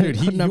hand. Dude,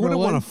 you wouldn't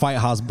want to fight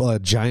a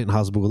giant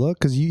Hasbulla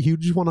because you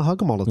just want to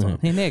hug him all the time.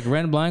 Hey Nick,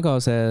 Ren Blanco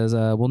says,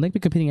 "Will Nick be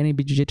competing in any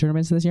BJJ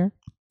tournaments this year?"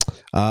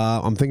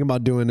 I'm thinking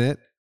about doing it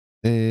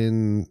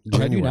in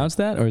January. Have you announced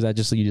that, or is that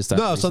just you just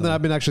no something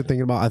I've been actually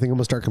thinking about? I think I'm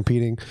gonna start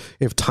competing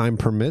if time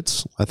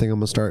permits. I think I'm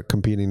gonna start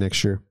competing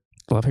next year.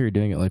 I love how you're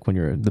doing it like when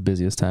you're the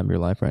busiest time of your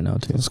life right now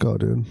too. Let's go,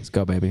 dude. Let's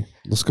go, baby.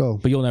 Let's go.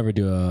 But you'll never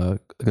do a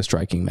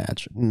striking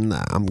match.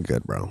 Nah, I'm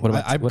good, bro. What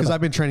Because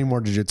I've been training more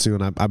jiu-jitsu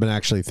and I've been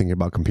actually thinking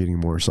about competing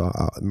more. So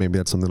maybe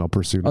that's something I'll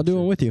pursue. I'll do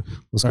it with you.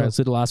 Let's All go. right, let's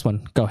do the last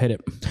one. Go hit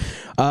it.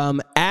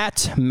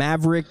 At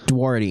Maverick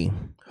Duarte,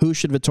 who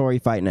should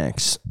Vettori fight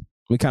next?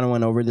 We kind of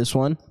went over this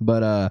one,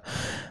 but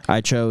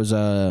I chose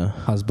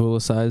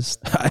Hasbulla size.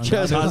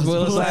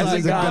 Hasbulla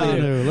size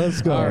Ngannou.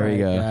 Let's go. All right, we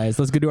go. guys.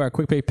 Let's go do our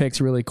quick pick picks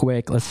really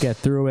quick. Let's get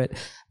through it.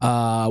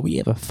 We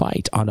have a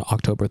fight on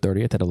October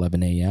 30th at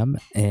 11 a.m.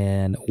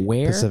 And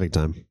where? Pacific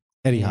time.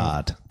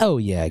 Etihad. Oh,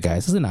 yeah,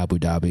 guys. This is in Abu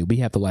Dhabi. We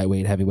have the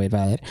lightweight, heavyweight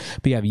fight.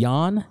 We have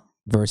Jan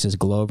versus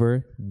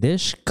Glover.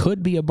 This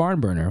could be a barn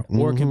burner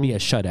or it can be a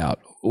shutout.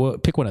 Well,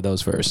 pick one of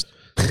those first.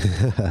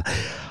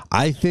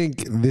 I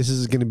think this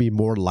is going to be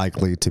more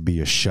likely to be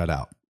a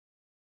shutout.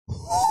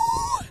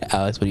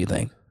 Alex, what do you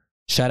think?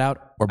 Shutout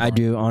or barn? I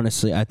do,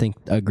 honestly. I think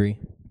agree.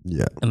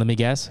 Yeah. And let me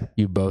guess,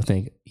 you both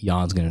think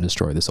Jan's going to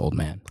destroy this old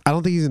man. I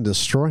don't think he's going to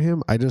destroy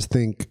him. I just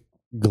think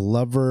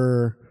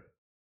Glover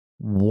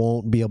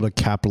won't be able to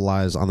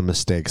capitalize on the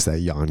mistakes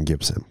that Jan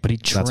gives him. But he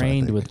That's what I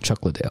trained think. with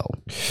Chuck Liddell.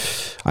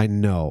 I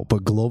know,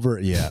 but Glover,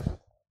 yeah.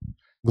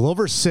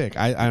 Glover's sick.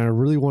 I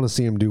really want to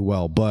see him do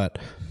well, but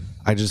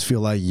I just feel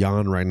like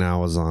Jan right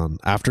now is on.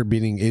 After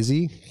beating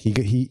Izzy,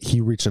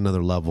 he reached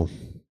another level.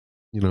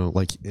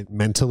 Like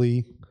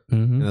mentally,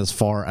 and as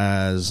far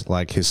as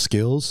like his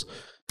skills,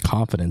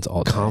 Confidence,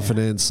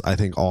 I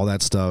think all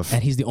that stuff.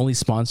 And he's the only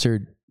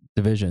sponsored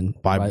division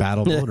by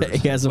Battle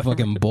Motors. He has a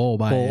fucking bull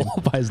by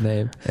his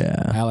name.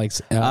 Yeah.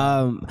 Alex.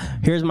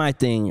 Here's my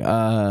thing.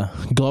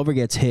 Glover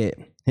gets hit.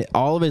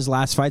 All of his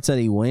last fights that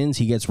he wins,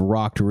 he gets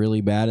rocked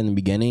really bad in the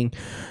beginning.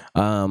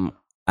 I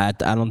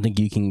don't think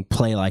you can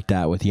play like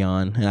that with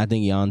Jan, and I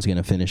think Jan's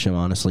gonna finish him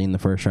honestly in the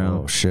first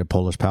round. Oh shit,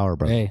 Polish power,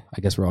 bro. Hey,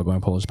 I guess we're all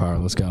going Polish power.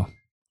 Let's go.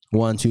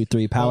 1, 2,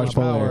 3, Polish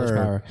power.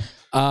 Polish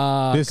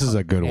power. This is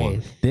a good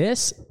one.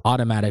 This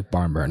automatic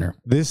barn burner.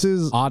 This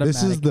is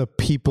the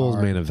people's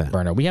main event.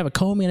 Burner. We have a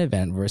co-main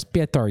event versus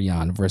Piotr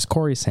Jan versus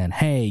Corey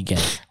Sanhagen,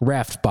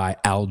 refed by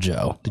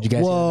Aljo. Did you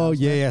guys? Whoa,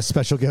 yeah,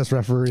 special guest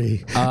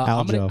referee.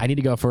 Aljo. I need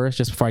to go first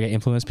just before I get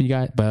influenced by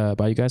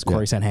you guys.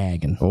 Corey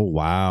Sanhagen. Oh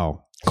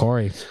wow.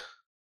 Corey.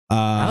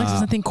 Alex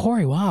doesn't think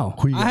Corey. Wow.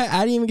 Who you got? I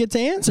didn't even get to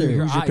answer.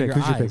 Who's your pick?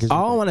 Who's your pick?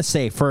 All I want to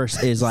say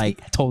first is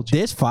like, Told you.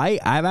 this fight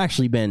I've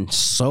actually been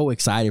so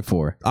excited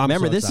for. I'm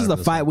Remember, so this is excited the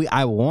for this fight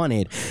I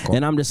wanted,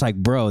 and I'm just like,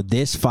 bro,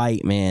 this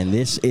fight, man,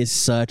 this is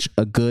such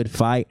a good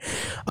fight.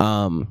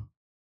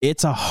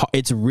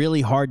 It's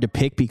really hard to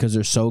pick because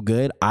they're so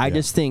good. I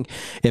just think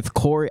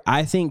Corey,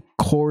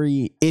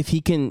 if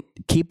he can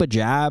keep a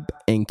jab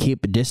and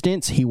keep a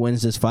distance, he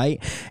wins this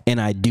fight, and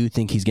I do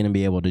think he's going to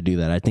be able to do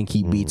that. I think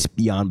he beats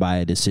Jan by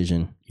a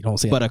decision. You don't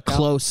see But a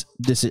close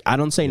decision. I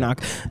don't say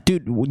knock.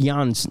 Dude,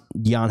 Jan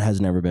has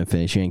never been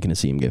finished. You ain't going to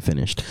see him get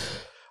finished.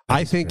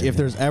 I think if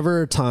there's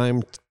ever a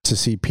time to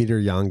see Peter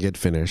Yan get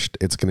finished,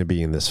 it's going to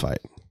be in this fight.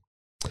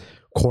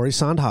 Corey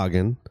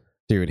Sandhagen,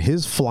 dude,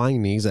 his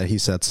flying knees that he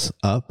sets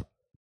up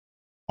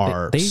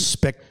are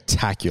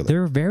spectacular.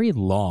 They're very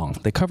long.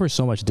 They cover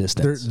so much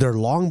distance. They're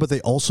long, but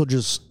they also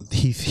just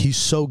he's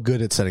so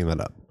good at setting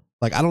that up.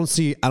 Like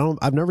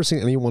I've never seen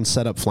anyone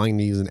set up flying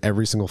knees in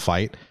every single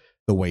fight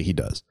the way he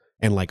does,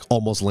 and like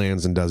almost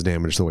lands and does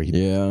damage the way he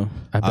does. Yeah.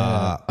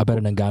 I bet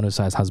an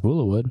Ngannou-sized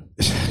Hasbulla would.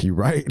 You're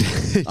right.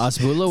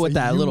 Hasbulla with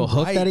that little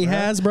hook that he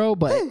has, bro,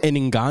 but an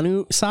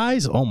Ngannou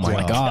size? Oh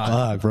my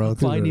God. Bro.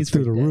 Flying knees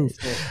Through the for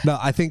roof. No,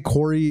 I think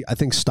Corey,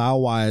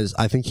 style-wise,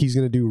 I think he's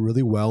going to do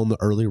really well in the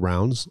early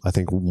rounds. I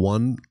think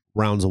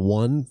rounds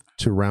 1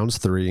 to rounds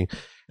 3.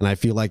 And I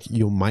feel like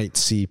you might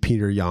see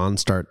Peter Yan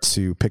start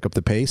to pick up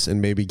the pace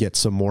and maybe get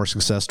some more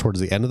success towards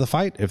the end of the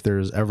fight if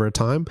there's ever a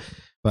time.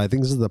 But I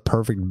think this is the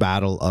perfect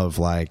battle of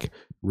like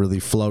really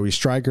flowy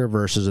striker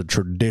versus a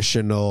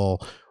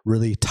traditional,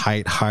 really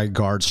tight, high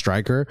guard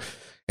striker.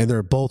 And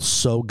they're both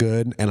so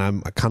good. And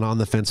I'm kind of on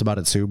the fence about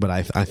it too. But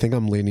I think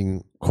I'm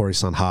leaning Corey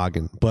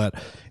Sandhagen. But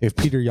if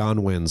Peter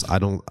Yan wins,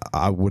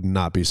 I would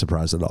not be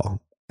surprised at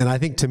all. And I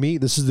think to me,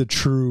 this is the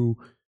true.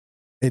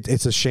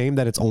 It's a shame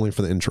that it's only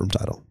for the interim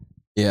title.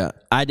 Yeah,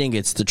 I think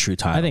it's the true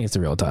title. I think it's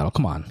the real title.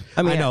 Come on.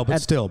 I mean, I know,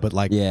 but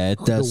like, yeah, it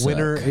does the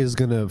winner suck. is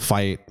gonna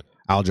fight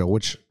Aljo,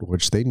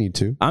 which they need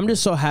to. I'm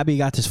just so happy he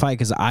got this fight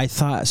because I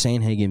thought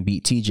Sandhagen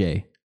beat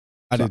TJ.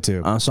 I did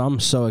too. So I'm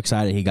so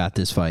excited he got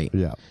this fight.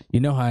 Yeah, You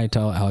know how I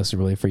tell Alex to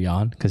really for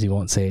Jan? Because he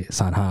won't say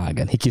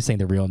Sandhagen. He keeps saying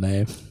the real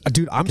name.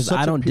 dude, I'm Because such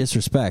I a don't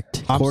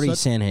disrespect I'm Corey such-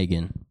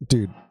 Sandhagen.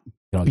 dude.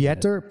 You don't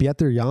get it.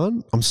 Pieter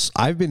Yan,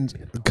 I've been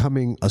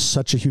becoming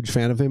such a huge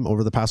fan of him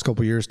over the past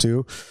couple of years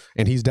too,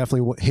 and he's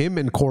definitely him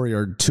and Corey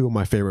are two of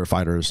my favorite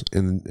fighters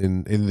in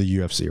the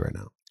UFC right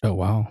now. Oh,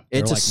 wow.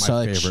 It's like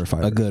my favorite such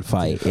fighter. a good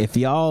fight. If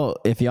y'all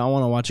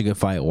want to watch a good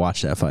fight,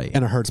 watch that fight.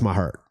 And it hurts my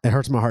heart. It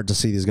hurts my heart to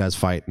see these guys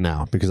fight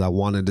now because I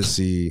wanted to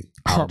see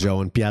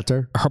Aljo and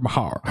Pieter. Hurt my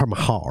heart.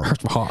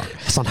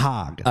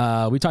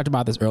 Sandhag. We talked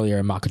about this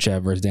earlier,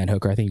 Makhachev versus Dan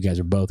Hooker. I think you guys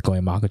are both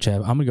going Makhachev.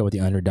 I'm going to go with the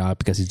underdog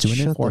because he's doing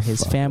it Shut for the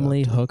his fuck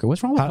family, up, Hooker.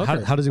 What's wrong with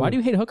Hooker? how does he Why win? do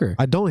you hate Hooker?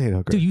 I don't hate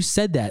Hooker. Dude, you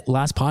said that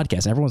last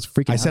podcast. Everyone's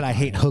freaking I out. said I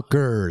hate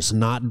hookers,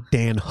 not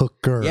Dan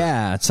Hooker.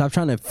 Yeah, stop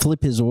trying to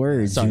flip his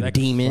words, Sorry, you that-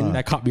 demon.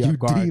 That caught me You off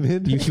guard.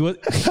 demon.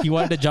 He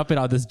wanted to jump in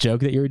on this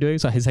joke that you were doing,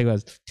 so his head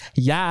goes,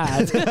 yeah.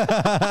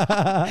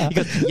 He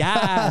goes,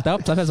 yeah.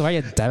 Sometimes why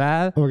you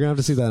dumbass? We're gonna have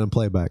to see that in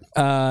playback.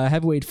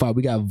 Heavyweight fight.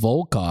 We got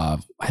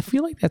Volkov. I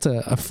feel like that's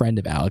a friend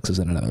of Alex's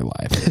in another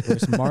life.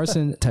 Versus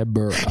Marcin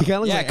Tybura. He kind of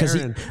looks Yeah, like because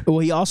Aaron.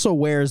 he also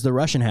wears the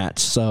Russian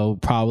hats, so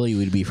probably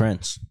we'd be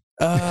friends.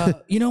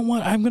 You know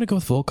what? I'm gonna go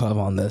with Volkov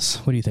on this.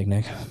 What do you think,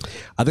 Nick?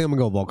 I think I'm gonna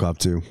go Volkov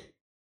too.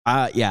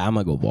 Yeah, I'm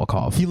gonna go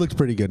Volkov. He looked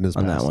pretty good in his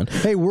On that past. one.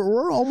 Hey,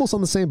 we're almost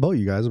on the same boat,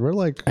 you guys. We're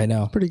like I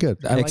know. pretty good.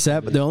 I like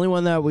Except the only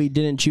one that we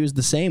didn't choose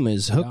the same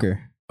is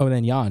Hooker. Oh,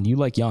 then Jan. You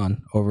like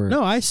Jan over?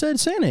 No, I said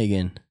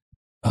Sandhagen.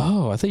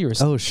 Oh, I thought you were.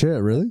 Oh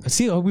shit, really?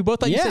 See, we both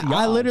thought you Yeah, said Jan.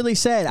 I literally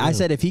said, I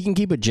said if he can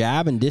keep a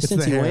jab and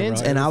distance, the he hair,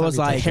 wins. bro. And I Every was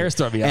time you like, take hair's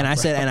throwing me and off, I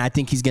bro. said, and I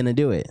think he's gonna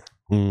do it.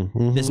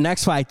 Mm-hmm. This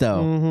next fight,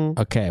 though,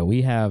 Okay,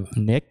 we have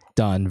Nick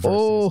Dunn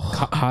versus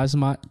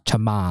Hazmat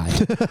Chamai.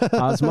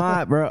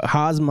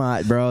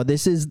 Hazmat, bro.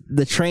 This is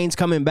the train's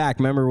coming back.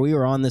 Remember, we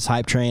were on this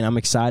hype train. I'm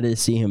excited to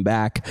see him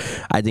back.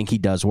 I think he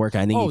does work.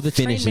 I think Oh, he the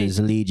train finishes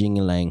Li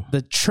Jingliang.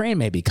 The train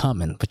may be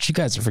coming, but you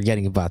guys are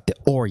forgetting about the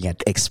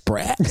Orient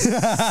Express.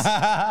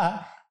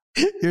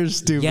 You're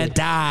stupid. You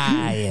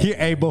die.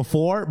 Hey,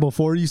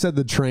 before you said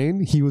the train,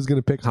 he was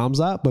gonna pick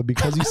Hamza, but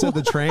because you said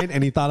the train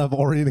and he thought of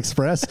Orient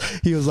Express,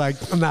 he was like,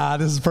 "Nah,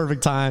 this is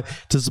perfect time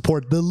to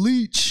support the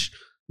leech,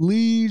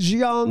 Li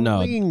Jiangling."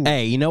 No.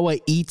 Hey, you know what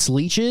eats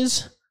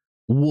leeches?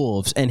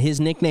 Wolves. And his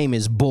nickname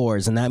is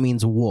Boars, and that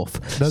means wolf.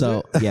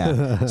 So,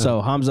 yeah.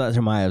 So, Hamza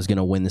Chimaev is going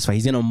to win this fight.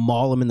 He's going to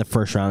maul him in the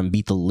first round and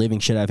beat the living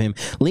shit out of him.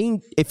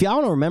 If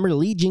y'all don't remember,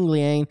 Li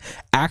Jingliang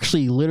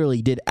actually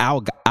literally did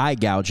eye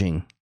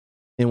gouging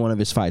in one of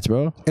his fights,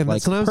 bro. And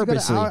like sometimes you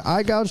purposely. gotta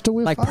eye gouge to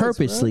win. Like fights,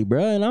 purposely,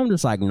 bro. And I'm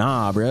just like,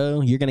 nah,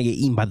 bro. You're gonna get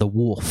eaten by the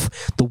wolf.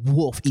 The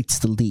wolf eats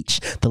the leech.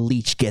 The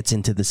leech gets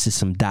into the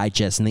system,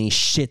 digests, and then he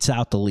shits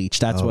out the leech.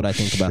 That's what I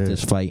think about shit.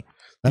 this fight.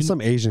 That's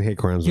some Asian hate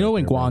crimes. You know,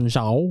 in right there, bro.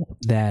 Guangzhou,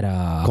 that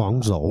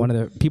Guangzhou. one of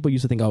the people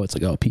used to think, oh, it's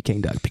like, Peking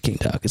duck.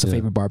 It's a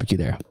favorite barbecue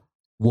there.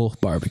 Wolf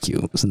Barbecue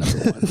is number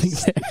one.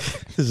 This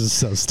is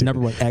so stupid.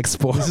 Number one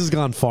export. This has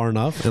gone far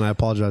enough, and I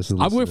apologize to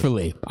the I'm going listeners. for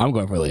Lee. I'm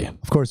going for Lee.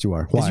 Of course you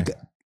are. Why?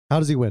 How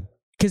does he win?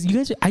 Because you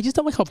guys, I just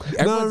don't like how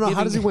No.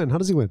 How does he win? How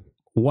does he win?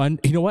 One,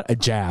 you know what? A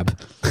jab.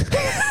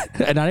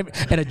 and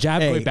a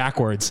jab going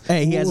backwards.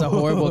 Hey, he has a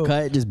horrible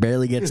cut, just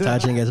barely gets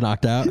touched and gets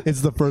knocked out.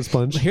 It's the first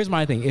punch. Here's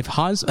my thing. If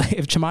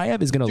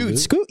Chimaev is going to Dude,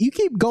 lose. Scoot, you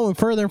keep going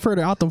further and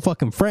further out the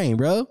fucking frame,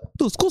 bro.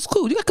 Dude,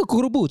 school. You got to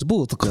go to boots.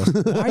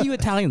 Why are you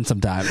Italian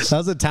sometimes? That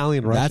was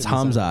Italian. Russian. That's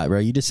Hamzat, bro.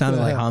 You just sounded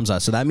like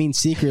Hamzat. So that means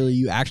secretly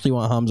you actually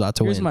want Hamzat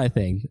to Here's win. my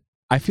thing.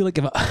 I feel like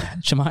if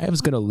Chimaev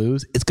is going to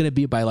lose, it's going to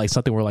be by like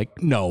something where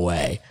like, no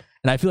way.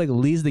 And I feel like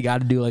Lee's the guy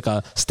to do like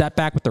a step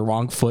back with the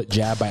wrong foot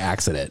jab by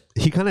accident.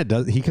 He kind of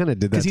does. He kind of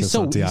did that to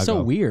Santiago. He's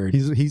so weird.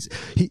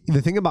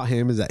 The thing about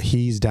him is that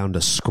he's down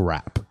to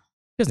scrap.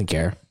 He doesn't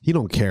care. He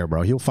don't care,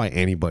 bro. He'll fight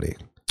anybody.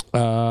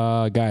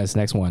 Guys,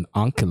 next one.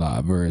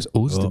 Ankalaev versus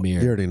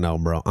Ozdemir. You already know,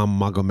 bro. I'm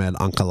Magomed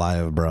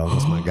Ankalaev, bro.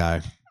 That's my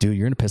guy. Dude,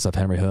 you're going to piss off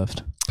Henry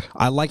Hooft.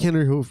 I like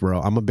Henry Hooft,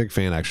 bro. I'm a big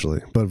fan,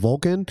 actually. But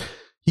Volkan,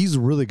 he's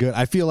really good.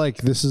 I feel like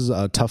this is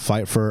a tough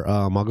fight for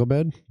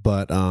Magomed,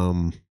 but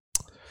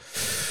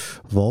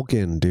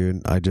Volkan,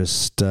 dude, I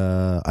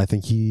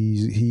think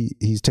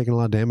he's taken a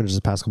lot of damage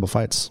the past couple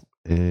fights,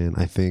 and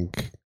I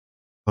think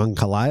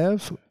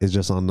Ankalaev is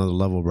just on another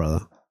level,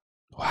 brother.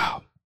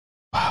 Wow.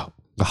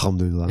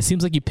 Alhamdulillah. It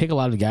seems like you pick a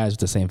lot of guys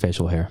with the same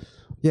facial hair.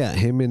 Yeah,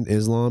 him and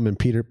Islam and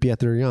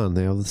Petr Yan,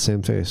 they have the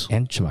same face.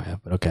 And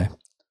Chimaev, but okay.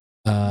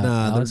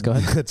 Let's go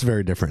ahead. That's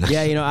very different.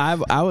 Yeah, you know,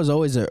 I was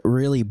always a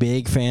really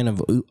big fan of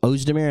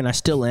Ozdemir, and I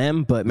still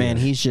am. But man,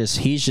 he's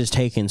just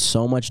taken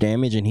so much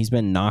damage, and he's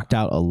been knocked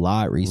out a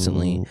lot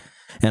recently.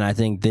 And I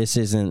think this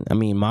isn't. I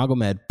mean,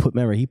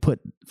 Magomed he put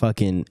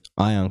fucking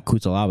Ion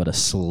Kutalaba to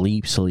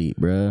sleep,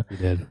 bro. He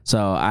did. So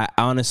I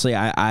honestly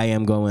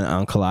am going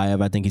on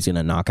Ankalaev. I think he's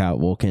gonna knock out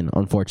Volkan.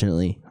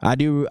 Unfortunately, I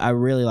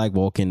really like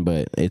Volkan,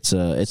 but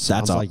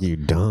Sounds like you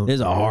don't. It's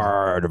a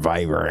hard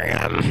fight for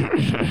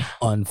him.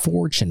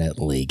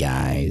 Unfortunately,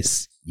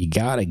 guys, you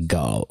gotta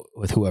go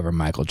with whoever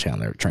Michael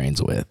Chandler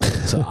trains with.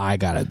 So I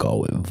gotta go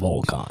with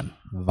Volkan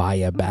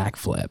via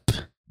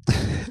backflip.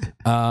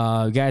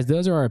 Guys,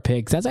 those are our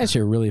picks. That's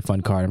actually a really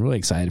fun card. I'm really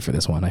excited for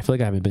this one. I feel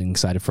like I haven't been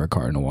excited for a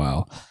card in a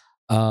while.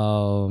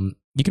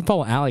 You can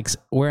follow Alex.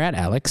 We're at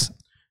Alex.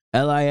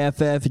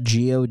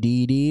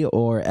 LIFFGODD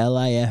or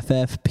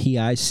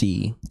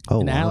LIFFPIC.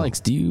 And Alex,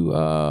 do you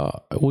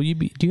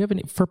have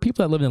any, for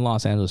people that live in the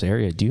Los Angeles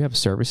area, do you have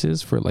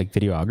services for like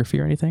videography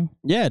or anything?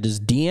 Yeah,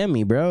 just DM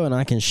me, bro, and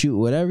I can shoot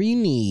whatever you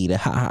need.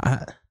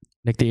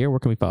 Nick the Ear, where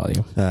can we follow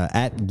you?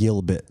 At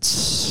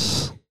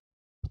Gilbits.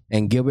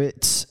 And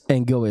Gilbert's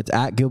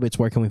at Gilbert's,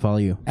 where can we follow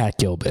you? At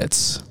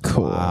Gilbits.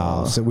 Cool.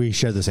 Wow. So we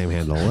share the same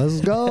handle. Let's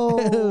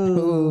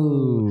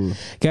go.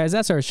 Guys,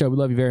 that's our show. We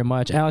love you very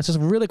much. Alex, just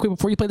really quick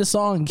before you play the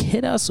song,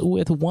 hit us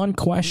with one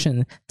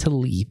question to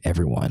leave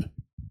everyone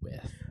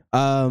with.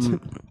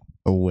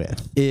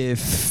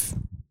 If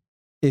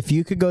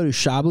you could go to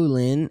Shabu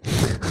Lin,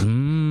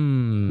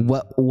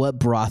 what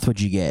broth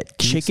would you get?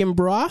 Chicken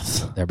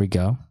broth? There we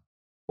go.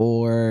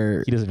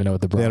 Or He doesn't even know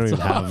what the broth They don't even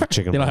have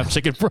chicken They don't broth. have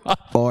chicken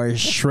broth. or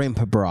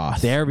shrimp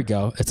broth? There we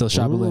go. It's a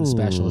Shabu Lin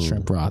special Ooh.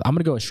 shrimp broth. I'm going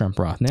to go with shrimp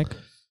broth. Nick?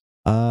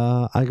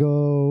 I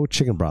go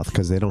chicken broth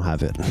because they don't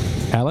have it.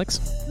 Alex?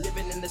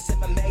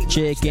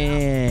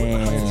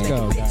 Chicken. Let's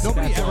go, guys.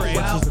 Nobody ever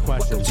answers the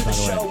questions, by the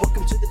way.